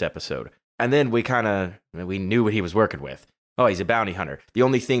first episode. And then we knew what he was working with. Oh, he's a bounty hunter. The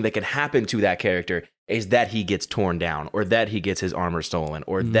only thing that can happen to that character is that he gets torn down or that he gets his armor stolen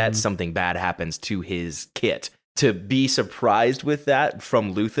or that something bad happens to his kit. To be surprised with that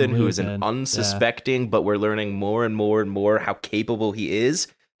from Luthen, who is an unsuspecting, but we're learning more and more and more how capable he is.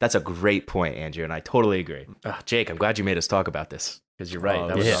 That's a great point, Andrew, and I totally agree. Jake, I'm glad you made us talk about this because you're right.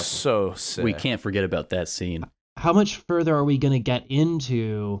 That was awesome. So sick. We can't forget about that scene. How much further are we going to get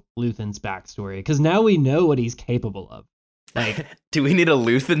into Luthen's backstory? Because now we know what he's capable of. Like, Do we need a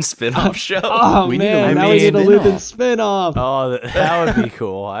Luthen spin-off show? oh We need man, a now we need a spin-off. Luthen spinoff. Oh, that would be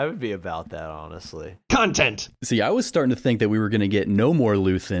cool. I would be about that, honestly. Content. See, I was starting to think that we were going to get no more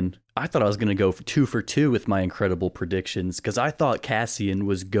Luthen. I thought I was going to go for 2 for 2 with my incredible predictions because I thought Cassian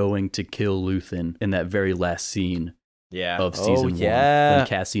was going to kill Luthen in that very last scene Yeah. of season 1 when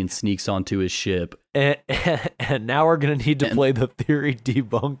Cassian sneaks onto his ship. And now we're going to need to play the theory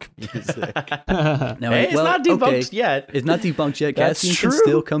debunk music. Now, Hey, it's not debunked yet. It's not debunked yet. That's Cassian true. can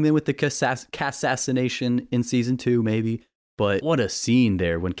still come in with the Cassassination in season 2, maybe. But what a scene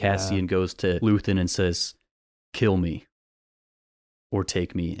there when Cassian goes to Luthen and says, "Kill me or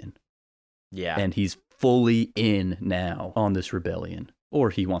take me in." Yeah. And he's fully in now on this rebellion. Or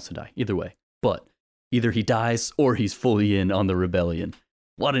he wants to die. Either way. But either he dies or he's fully in on the rebellion.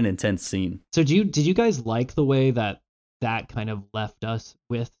 What an intense scene. So did you guys like the way that kind of left us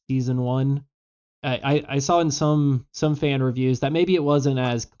with season 1? I saw in some fan reviews that maybe it wasn't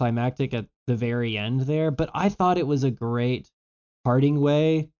as climactic at the very end there, but I thought it was a great parting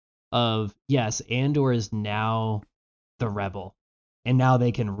way of, yes, Andor is now the rebel, and now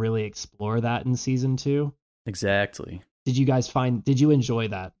they can really explore that in season 2. Exactly. Did you enjoy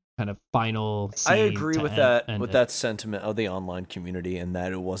that kind of final scene? I agree to with end that it? sentiment of the online community, and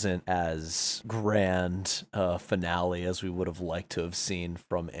that it wasn't as grand finale as we would have liked to have seen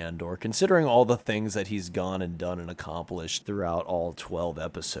from Andor, considering all the things that he's gone and done and accomplished throughout all 12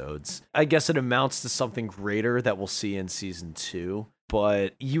 episodes. I guess it amounts to something greater that we'll see in season 2.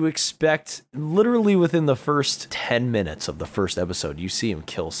 But you expect, literally within the first 10 minutes of the first episode, you see him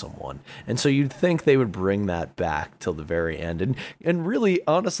kill someone. And so you'd think they would bring that back till the very end. And really,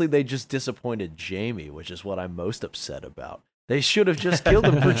 honestly, they just disappointed Jamie, which is what I'm most upset about. They should have just killed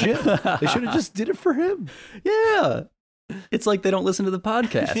him for Jim. They should have just did it for him. Yeah. It's like they don't listen to the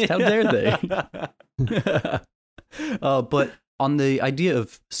podcast. How dare they? But on the idea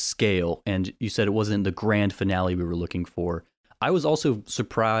of scale, and you said it wasn't the grand finale we were looking for, I was also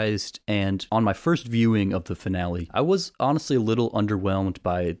surprised, and on my first viewing of the finale, I was honestly a little underwhelmed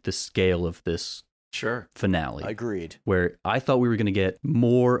by the scale of this finale. Agreed. Where I thought we were going to get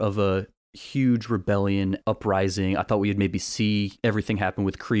more of a huge rebellion uprising. I thought we'd maybe see everything happen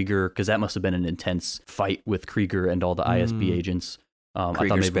with Krieger, because that must have been an intense fight with Krieger and all the ISB agents. I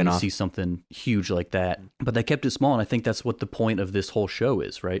thought maybe we'd see something huge like that. But they kept it small, and I think that's what the point of this whole show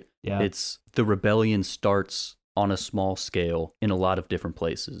is, right? Yeah. It's the rebellion starts on a small scale in a lot of different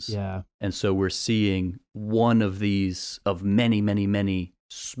places. Yeah. And so we're seeing one of these, of many, many, many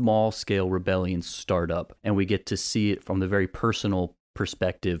small scale rebellions start up. And we get to see it from the very personal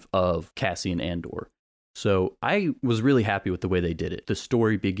perspective of Cassian Andor. So I was really happy with the way they did it. The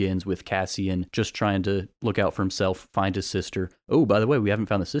story begins with Cassian just trying to look out for himself, find his sister. Oh, by the way, we haven't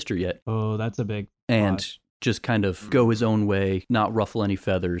found the sister yet. Oh, that's a big And plot. just kind of go his own way, not ruffle any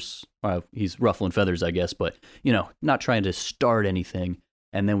feathers. Well, he's ruffling feathers, I guess, but, not trying to start anything.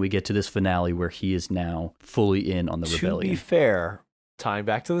 And then we get to this finale where he is now fully in on the rebellion. To be fair, tying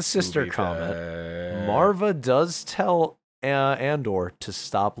back to the sister comment, Marva does tell Andor to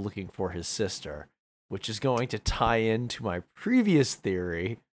stop looking for his sister, which is going to tie into my previous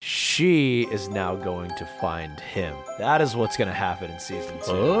theory. She is now going to find him. That is what's going to happen in season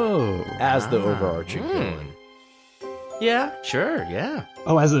 2 as the overarching villain. Yeah, sure, yeah.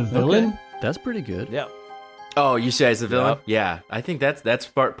 Oh, as a villain? Okay. That's pretty good. Yeah. Oh, you say as the villain? Yep. Yeah, I think that's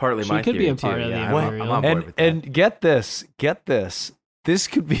partly She my could theory be a part too. of the Yeah, Imperial. I'm on board with that. And get this. This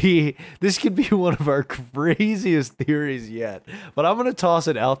could be one of our craziest theories yet. But I'm going to toss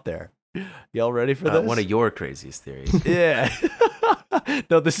it out there. Y'all ready for this? One of your craziest theories. Yeah.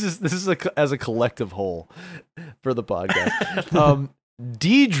 No, this is as a collective whole for the podcast.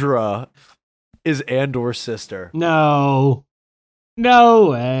 Deidre is Andor's sister. No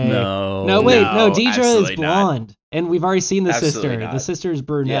way. No. Wait. No, No, Deidre is absolutely not. blonde. And we've already seen the Absolutely sister. not. The sister's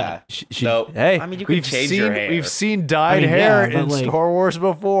brunette. Yeah. No. Hey, I mean, you can we've change seen your hair. we've seen dyed I mean, hair yeah, but in like- Star Wars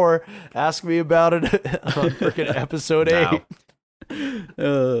before. Ask me about it on freaking episode 8.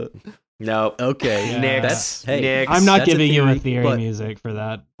 No. Okay. Yeah. Nix. Hey, Nix. I'm not That's a giving you a theory, theory but- music for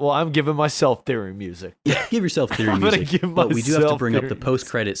that. Well, I'm giving myself theory music. Give yourself theory I'm gonna music. give But we do have to myself bring up the theory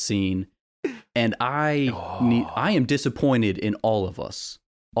post-credit scene. And I am disappointed in all of us.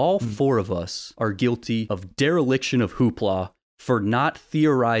 All 4 of us are guilty of dereliction of Hoopla for not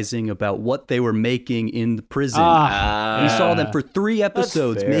theorizing about what they were making in the prison. We saw them for 3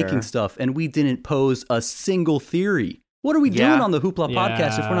 episodes fair. making stuff, and we didn't pose a single theory. What are we doing on the Hoopla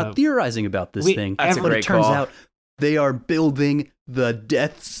podcast if we're not theorizing about this thing? That's a But great it turns call. out they are building the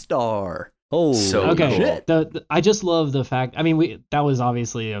Death Star. Oh, So Okay, cool. I just love the fact. I mean, that was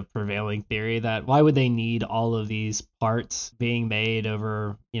obviously a prevailing theory that why would they need all of these parts being made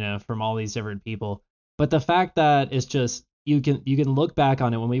over, from all these different people? But the fact that it's just you can look back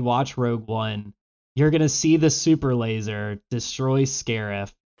on it when we watch Rogue One, you're gonna see the super laser destroy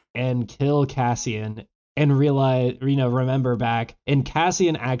Scarif and kill Cassian. And realize, remember back, and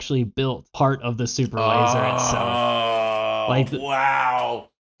Cassian actually built part of the super laser itself. Like, wow.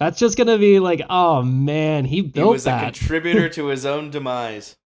 that's just gonna be like, oh man, he He built was that. a contributor to his own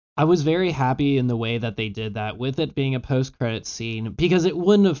demise. I was very happy in the way that they did that with it being a post-credit scene because it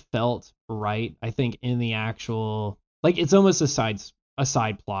wouldn't have felt right. I think in the actual, like, it's almost a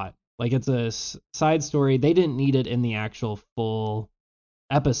side plot. Like, it's a side story. They didn't need it in the actual full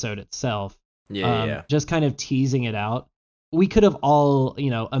episode itself. Yeah. Just kind of teasing it out. We could have all,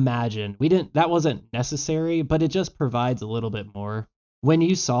 imagined. That wasn't necessary, but it just provides a little bit more. When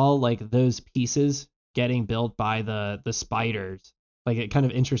you saw like those pieces getting built by the spiders, like a kind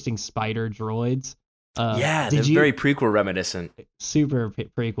of interesting spider droids. They're very prequel reminiscent. Super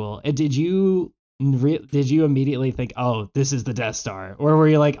prequel. Did you immediately think, oh, this is the Death Star? Or were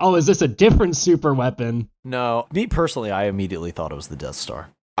you like, oh, is this a different super weapon? No, me personally, I immediately thought it was the Death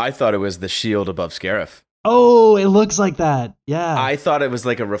Star. I thought it was the shield above Scarif. Oh, it looks like that. Yeah. I thought it was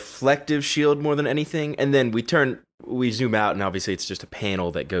like a reflective shield more than anything. And then we zoom out, and obviously it's just a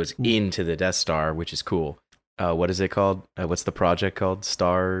panel that goes into the Death Star, which is cool. What is it called? What's the project called?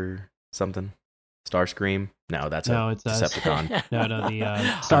 Star something? Starscream? No, it's Decepticon. No,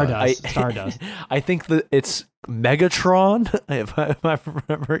 the Stardust. Stardust. I think it's Megatron, if I'm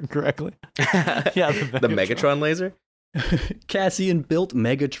remembering correctly. Yeah, the Megatron laser? Cassian built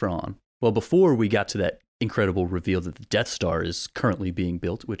Megatron. Well, before we got to that incredible reveal that the Death Star is currently being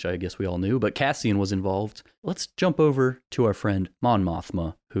built, which I guess we all knew, but Cassian was involved. Let's jump over to our friend Mon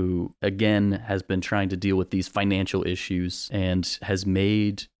Mothma, who again has been trying to deal with these financial issues and has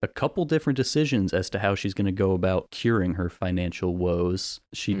made a couple different decisions as to how she's going to go about curing her financial woes.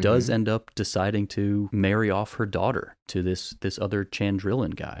 She does end up deciding to marry off her daughter to this other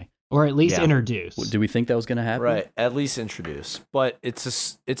Chandrillan guy. Or at least introduce. Do we think that was going to happen? Right, at least introduce. But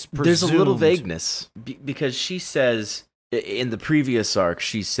it's presumed. There's a little vagueness because she says in the previous arc,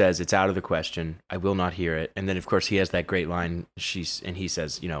 she says it's out of the question. I will not hear it. And then of course he has that great line. He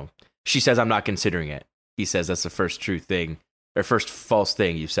says, she says, I'm not considering it. He says that's the first true thing or first false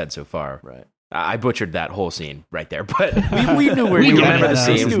thing you've said so far. Right. I butchered that whole scene right there, but we knew where we you remember the This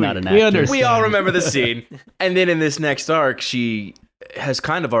scene. is not an We actor. understand. We all remember the scene. And then in this next arc, she has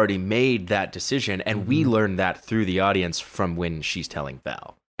kind of already made that decision, and we learn that through the audience from when she's telling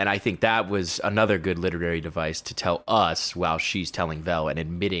Val. And I think that was another good literary device to tell us while she's telling Val and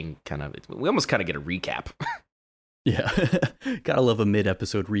admitting we almost kind of get a recap. Yeah. Gotta love a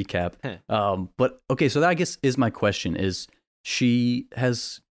mid-episode recap. But okay, so that I guess is my question is she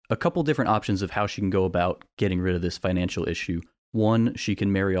has a couple different options of how she can go about getting rid of this financial issue. One, she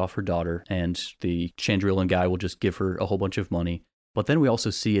can marry off her daughter and the Chandrillan guy will just give her a whole bunch of money. But then we also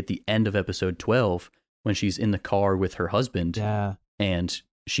see at the end of episode 12 when she's in the car with her husband and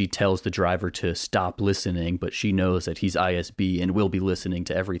she tells the driver to stop listening, but she knows that he's ISB and will be listening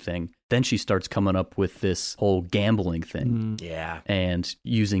to everything. Then she starts coming up with this whole gambling thing. Yeah. And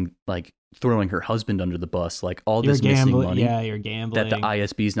using, like, throwing her husband under the bus, like all You're this missing gambling. money Yeah, you're gambling. that the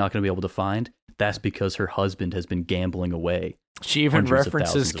ISB is not going to be able to find. That's because her husband has been gambling away. She even hundreds of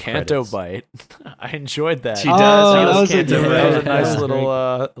references thousands of Canto credits. Bite. I enjoyed that. She does. that was a That was a Yeah, nice that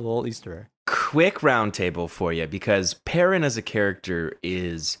was little Easter egg. Quick roundtable for you, because Perrin as a character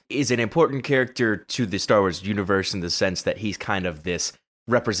is an important character to the Star Wars universe in the sense that he's kind of this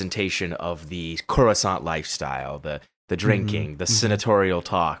representation of the Coruscant lifestyle, the drinking, the senatorial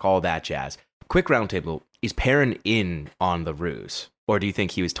talk, all that jazz. Quick roundtable, is Perrin in on the ruse? Or do you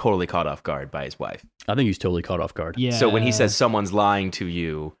think he was totally caught off guard by his wife? I think he's totally caught off guard. Yeah. So when he says someone's lying to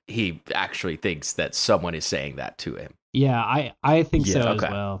you, he actually thinks that someone is saying that to him. Yeah, I think so okay.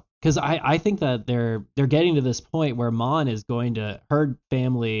 as well. Because I think that they're getting to this point where Mon is going to, her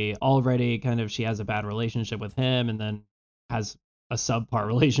family already kind of, she has a bad relationship with him and then has a subpar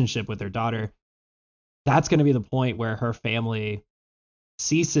relationship with her daughter. That's going to be the point where her family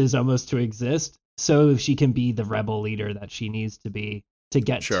ceases almost to exist, so she can be the rebel leader that she needs to be to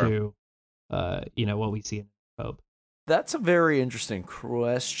get to, what we see in Hope. That's a very interesting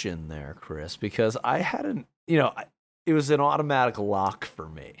question there, Chris, because I hadn't, it was an automatic lock for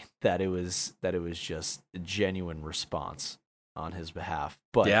me that it was just a genuine response on his behalf.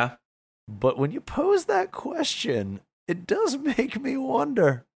 But Yeah. But when you pose that question, it does make me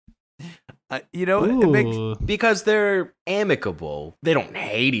wonder. It makes Ooh. Because they're amicable. They don't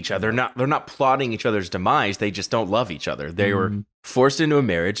hate each other. They're not plotting each other's demise. They just don't love each other. They were forced into a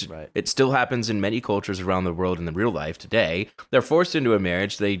marriage. Right. It still happens in many cultures around the world in the real life today. They're forced into a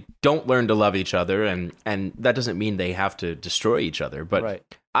marriage. They don't learn to love each other, and that doesn't mean they have to destroy each other. But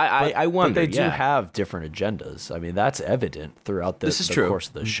right. I wonder. But they do have different agendas. I mean, that's evident throughout the course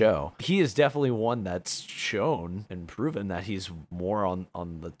of the show. He is definitely one that's shown and proven that he's more on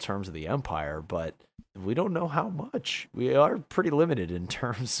the terms of the Empire, but we don't know how much. We are pretty limited in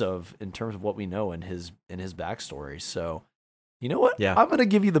terms of what we know in his backstory. So, you know what? Yeah. I'm gonna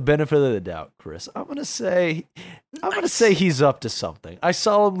give you the benefit of the doubt, Chris. I'm gonna say he's up to something. I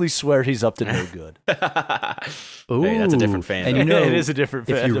solemnly swear he's up to no good. Ooh, Hey, that's a different fan. And you know, it is a different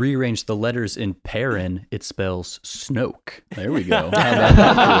if you fandom. rearrange the letters in Perrin, it spells Snoke. There we go.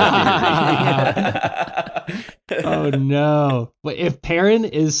 Oh no! But if Perrin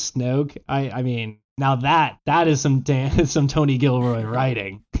is Snoke, I mean, now that is some Tony Gilroy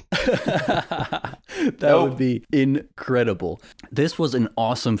writing. That would be incredible. This was an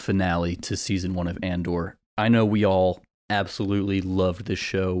awesome finale to season 1 of Andor. I know we all absolutely loved this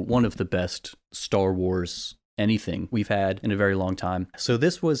show. One of the best Star Wars anything we've had in a very long time. So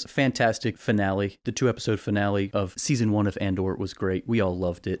this was a fantastic finale. The 2-episode finale of season 1 of Andor was great. We all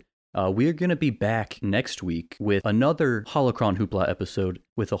loved it. We're going to be back next week with another Holocron Hoopla episode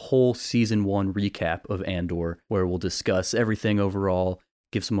with a whole season 1 recap of Andor, where we'll discuss everything overall,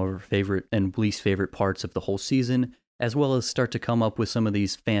 give some of our favorite and least favorite parts of the whole season, as well as start to come up with some of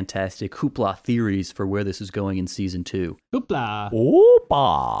these fantastic Hoopla theories for where this is going in season 2. Hoopla!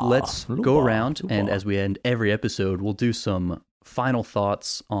 Opa! Let's go around, and as we end every episode, we'll do some final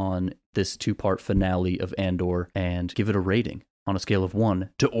thoughts on this 2-part finale of Andor and give it a rating on a scale of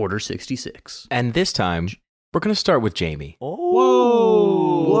 1 to Order 66. And this time, we're going to start with Jamie.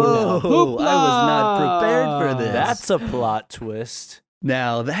 Whoa! Whoa! I was not prepared for this. That's a plot twist.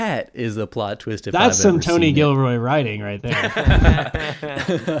 Now that is a plot twist. If That's I've some ever Tony seen Gilroy writing right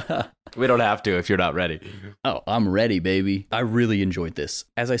there. We don't have to if you're not ready. Oh, I'm ready, baby. I really enjoyed this.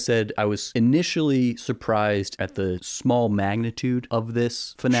 As I said, I was initially surprised at the small magnitude of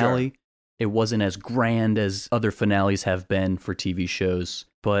this finale. Sure. It wasn't as grand as other finales have been for TV shows.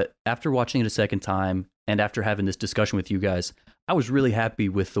 But after watching it a second time, and after having this discussion with you guys, I was really happy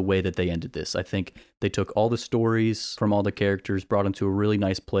with the way that they ended this. I think they took all the stories from all the characters, brought them to a really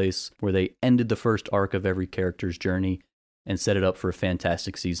nice place where they ended the first arc of every character's journey and set it up for a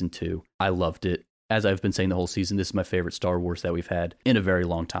fantastic season 2. I loved it. As I've been saying the whole season, this is my favorite Star Wars that we've had in a very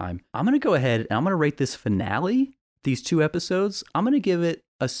long time. I'm going to go ahead and I'm going to rate this finale, these 2 episodes, I'm going to give it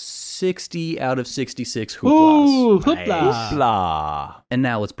a 60 out of 66 hooplas. Ooh, hoopla! Nice. Blah. And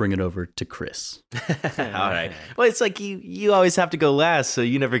now let's bring it over to Chris. All right. Well, it's like you always have to go last, so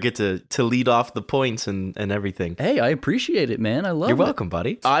you never get to lead off the points and everything. Hey, I appreciate it, man. I love it. You're welcome,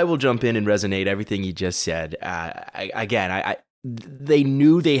 buddy. I will jump in and resonate everything you just said. They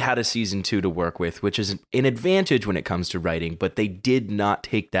knew they had a season 2 to work with, which is an advantage when it comes to writing, but they did not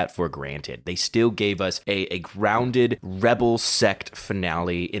take that for granted. They still gave us a grounded rebel sect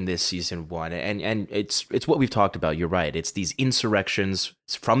finale in this season 1, and it's what we've talked about. You're right. It's these insurrections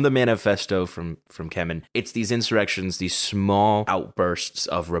from the manifesto from Kemen. It's these insurrections, these small outbursts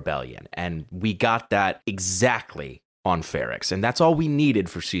of rebellion, and we got that exactly on Ferrix, and that's all we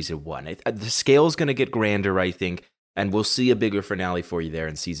needed for season 1. The scale's going to get grander, I think. And we'll see a bigger finale for you there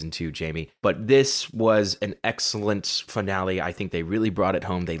in season 2, Jamie. But this was an excellent finale. I think they really brought it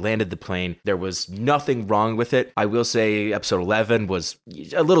home. They landed the plane. There was nothing wrong with it. I will say episode 11 was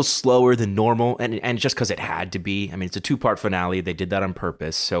a little slower than normal, and just because it had to be. I mean, it's a 2-part finale. They did that on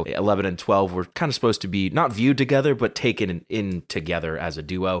purpose. So 11 and 12 were kind of supposed to be not viewed together, but taken in together as a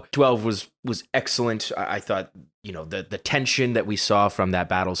duo. 12 was excellent. I thought, the tension that we saw from that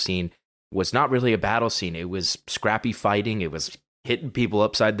battle scene was not really a battle scene. It was scrappy fighting. It was hitting people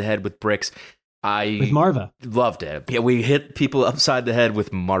upside the head with bricks. With Marva. Loved it. Yeah, we hit people upside the head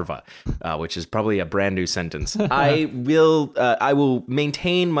with Marva, which is probably a brand new sentence. I will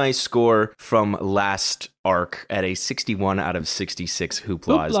maintain my score from last arc at a 61 out of 66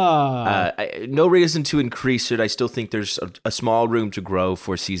 hooplas. No reason to increase it. I still think there's a small room to grow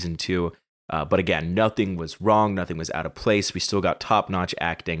for season 2. But again, nothing was wrong. Nothing was out of place. We still got top-notch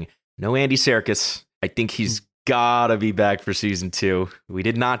acting. No Andy Serkis. I think he's gotta be back for season 2. We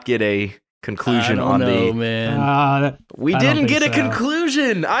did not get a conclusion man. We didn't get a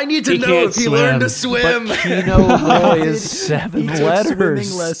conclusion. I need to know if he learned to swim. But Kino Roy is 7 letters.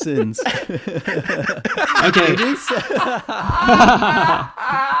 Swimming lessons. Okay.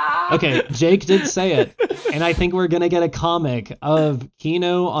 Okay, Jake did say it, and I think we're gonna get a comic of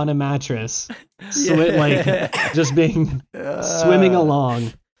Kino on a mattress, just being swimming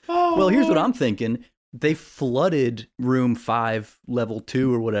along. Well, here's what I'm thinking. They flooded room 5, level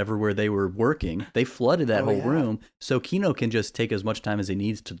 2 or whatever where they were working. They flooded that whole room. So Kino can just take as much time as he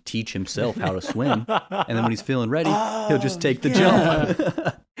needs to teach himself how to swim. And then when he's feeling ready, he'll just take the jump.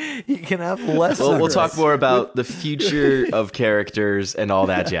 You can have less. We'll talk more about the future of characters and all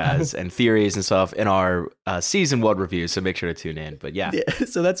that jazz and theories and stuff in our season 1 review. So make sure to tune in. But yeah.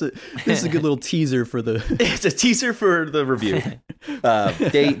 So this is a good little teaser for the. It's a teaser for the review.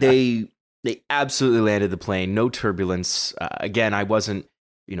 They absolutely landed the plane. No turbulence. Again, I wasn't,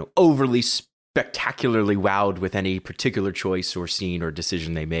 overly spectacularly wowed with any particular choice or scene or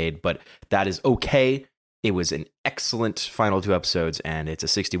decision they made, but that is okay. It was an excellent final 2 episodes, and it's a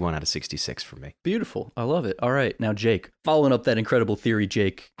 61 out of 66 for me. Beautiful. I love it. All right. Now, Jake, following up that incredible theory,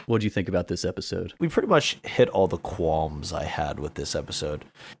 Jake, what do you think about this episode? We pretty much hit all the qualms I had with this episode.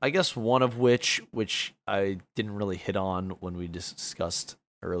 I guess one of which I didn't really hit on when we discussed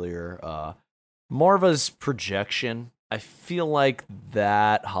earlier, Marva's projection. I feel like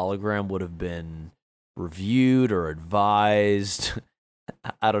that hologram would have been reviewed or advised.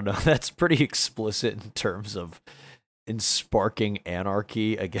 I don't know. That's pretty explicit in terms of sparking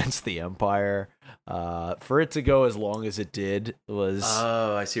anarchy against the Empire. For it to go as long as it did was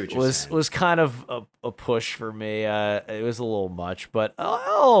I see what you're saying. Was kind of a push for me. It was a little much, but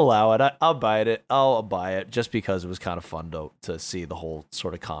I'll allow it. I'll buy it. I'll buy it just because it was kind of fun to see the whole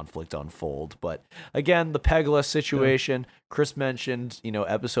sort of conflict unfold. But again, the Pegla situation. Chris mentioned,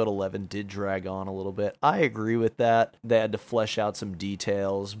 episode 11 did drag on a little bit. I agree with that. They had to flesh out some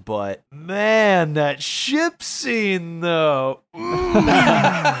details, but man, that ship scene though.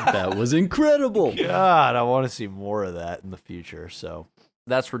 That was incredible. God, I want to see more of that in the future. So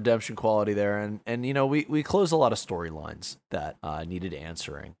that's redemption quality there. And we close a lot of storylines that needed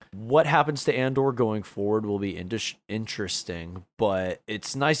answering. What happens to Andor going forward will be interesting, but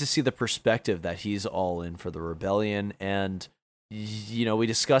it's nice to see the perspective that he's all in for the rebellion. And, we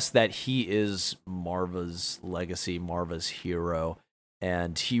discussed that he is Marva's legacy, Marva's hero.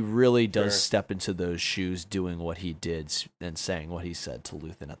 And he really does step into those shoes doing what he did and saying what he said to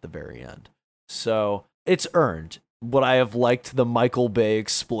Luthen at the very end. So it's earned. Would I have liked the Michael Bay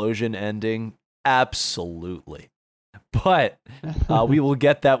explosion ending? Absolutely. But we will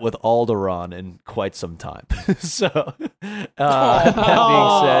get that with Alderaan in quite some time. So that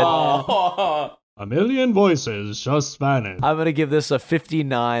being said, a million voices just vanished. I'm going to give this a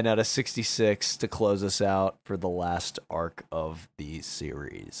 59 out of 66 to close us out for the last arc of the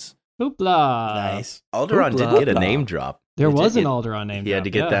series. Hoopla. Nice. Alderaan did get a name drop. There was an Alderaan name drop. He had to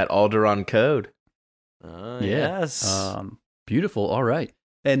get that Alderaan code. Yes. Beautiful. All right.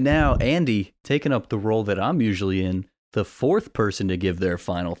 And now Andy taking up the role that I'm usually in, the 4th person to give their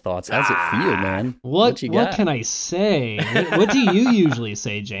final thoughts. How's it feel, man? What can I say? What do you usually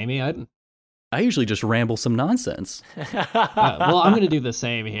say, Jamie? I usually just ramble some nonsense. Well, I'm going to do the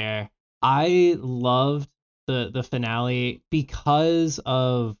same here. I loved the finale because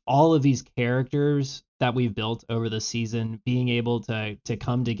of all of these characters that we've built over the season being able to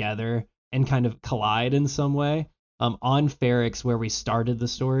come together and kind of collide in some way. On Ferrix, where we started the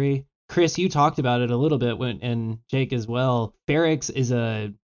story, Chris, you talked about it a little bit and Jake as well. Ferrix is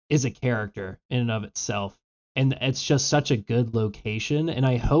a character in and of itself. And it's just such a good location, and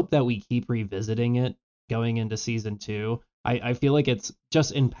I hope that we keep revisiting it going into season 2. I feel like it's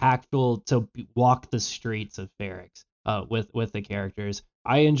just impactful to walk the streets of Ferrix with the characters.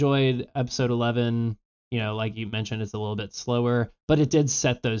 I enjoyed episode 11. Like you mentioned, it's a little bit slower, but it did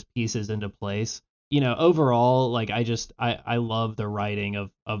set those pieces into place. Overall, like I love the writing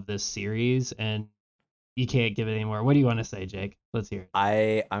of this series, and you can't give it any more. What do you want to say, Jake? Let's hear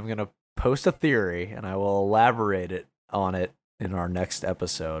it. I'm gonna post a theory, and I will elaborate on it in our next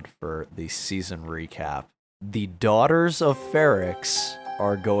episode for the season recap. The daughters of Ferrix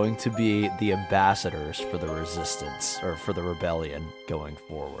are going to be the ambassadors for the resistance, or for the rebellion going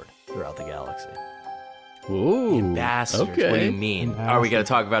forward throughout the galaxy. Ooh, ambassadors. Okay. What do you mean? Are we going to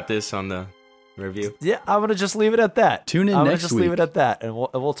talk about this on the review? Yeah, I'm going to just leave it at that. Tune in next week. Leave it at that, and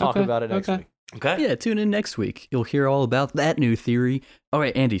we'll talk about it next week. Okay. Yeah, tune in next week. You'll hear all about that new theory. All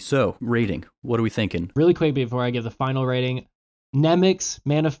right, Andy, so rating. What are we thinking? Really quick before I give the final rating, Nemec's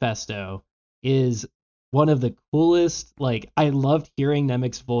manifesto is one of the coolest. I loved hearing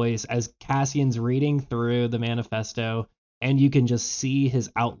Nemec's voice as Cassian's reading through the manifesto, and you can just see his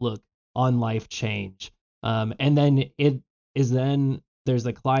outlook on life change. And then there's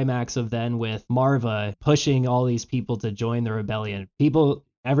the climax of with Marva pushing all these people to join the rebellion. People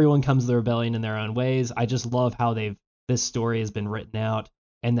everyone comes to the rebellion in their own ways. I just love how this story has been written out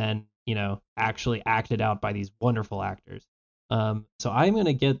and then, actually acted out by these wonderful actors. So I'm going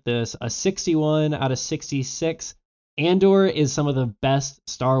to get this a 61 out of 66. Andor is some of the best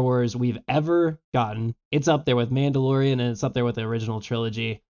Star Wars we've ever gotten. It's up there with Mandalorian, and it's up there with the original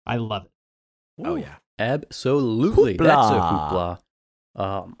trilogy. I love it. Oh, yeah. Absolutely. Hoopla. That's a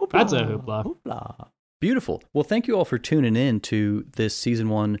hoopla. That's a hoopla. Hoopla. Beautiful. Well, thank you all for tuning in to this season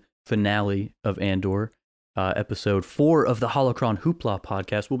 1 finale of Andor, episode 4 of the Holocron Hoopla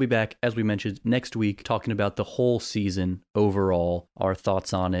podcast. We'll be back, as we mentioned, next week talking about the whole season overall, our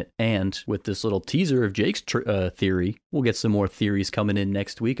thoughts on it, and with this little teaser of Jake's theory, we'll get some more theories coming in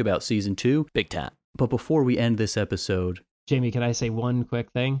next week about season 2. Big time. But before we end this episode, Jamie, can I say one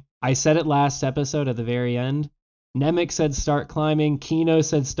quick thing? I said it last episode at the very end. Nemec said start climbing. Kino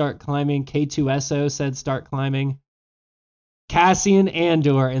said start climbing. K2SO said start climbing. Cassian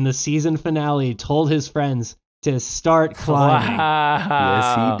Andor in the season finale told his friends to start climbing.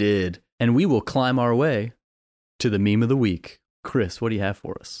 yes, he did. And we will climb our way to the meme of the week. Chris, what do you have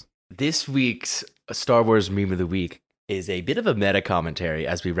for us? This week's Star Wars meme of the week is a bit of a meta commentary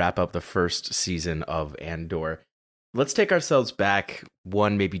as we wrap up the first season of Andor. Let's take ourselves back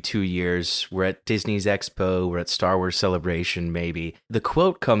 1, maybe 2 years. We're at Disney's Expo. We're at Star Wars Celebration, maybe. The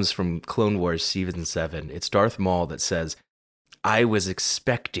quote comes from Clone Wars Season 7. It's Darth Maul that says, "I was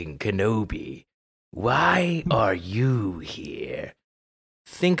expecting Kenobi. Why are you here?"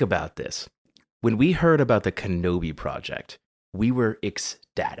 Think about this. When we heard about the Kenobi project, we were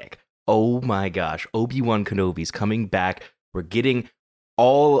ecstatic. Oh my gosh, Obi-Wan Kenobi's coming back. We're getting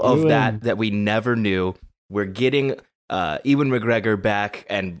all of that we never knew. We're getting Ewan McGregor back,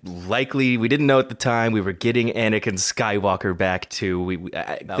 and likely, we didn't know at the time, we were getting Anakin Skywalker back too.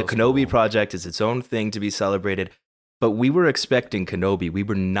 The Kenobi project is its own thing to be celebrated, but we were expecting Kenobi. We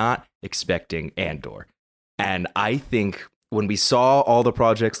were not expecting Andor. And I think when we saw all the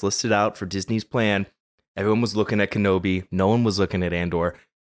projects listed out for Disney's plan, everyone was looking at Kenobi. No one was looking at Andor.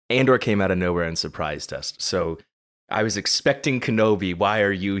 Andor came out of nowhere and surprised us. So I was expecting Kenobi. Why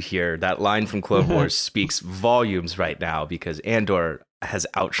are you here? That line from Clone Wars speaks volumes right now because Andor has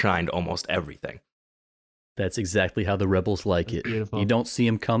outshined almost everything. That's exactly how the rebels like it. Beautiful. You don't see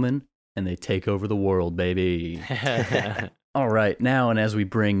them coming, and they take over the world, baby. All right, now and as we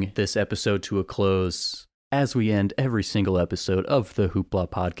bring this episode to a close, as we end every single episode of the Hoopla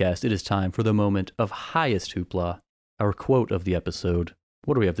podcast, it is time for the moment of highest hoopla, our quote of the episode.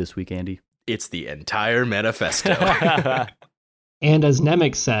 What do we have this week, Andy? It's the entire manifesto. And as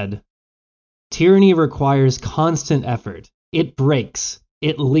Nemec said, tyranny requires constant effort. It breaks.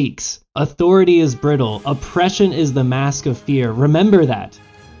 It leaks. Authority is brittle. Oppression is the mask of fear. Remember that.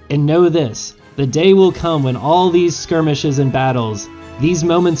 And know this. The day will come when all these skirmishes and battles, these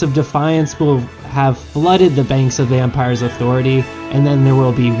moments of defiance will have flooded the banks of the Empire's authority, and then there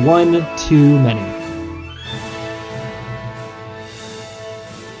will be one too many.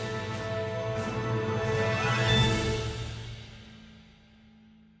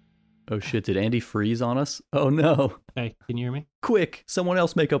 Oh shit, did Andy freeze on us? Oh no. Hey, can you hear me? Quick, someone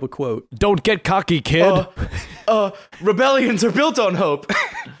else make up a quote. Don't get cocky, kid. Rebellions are built on hope.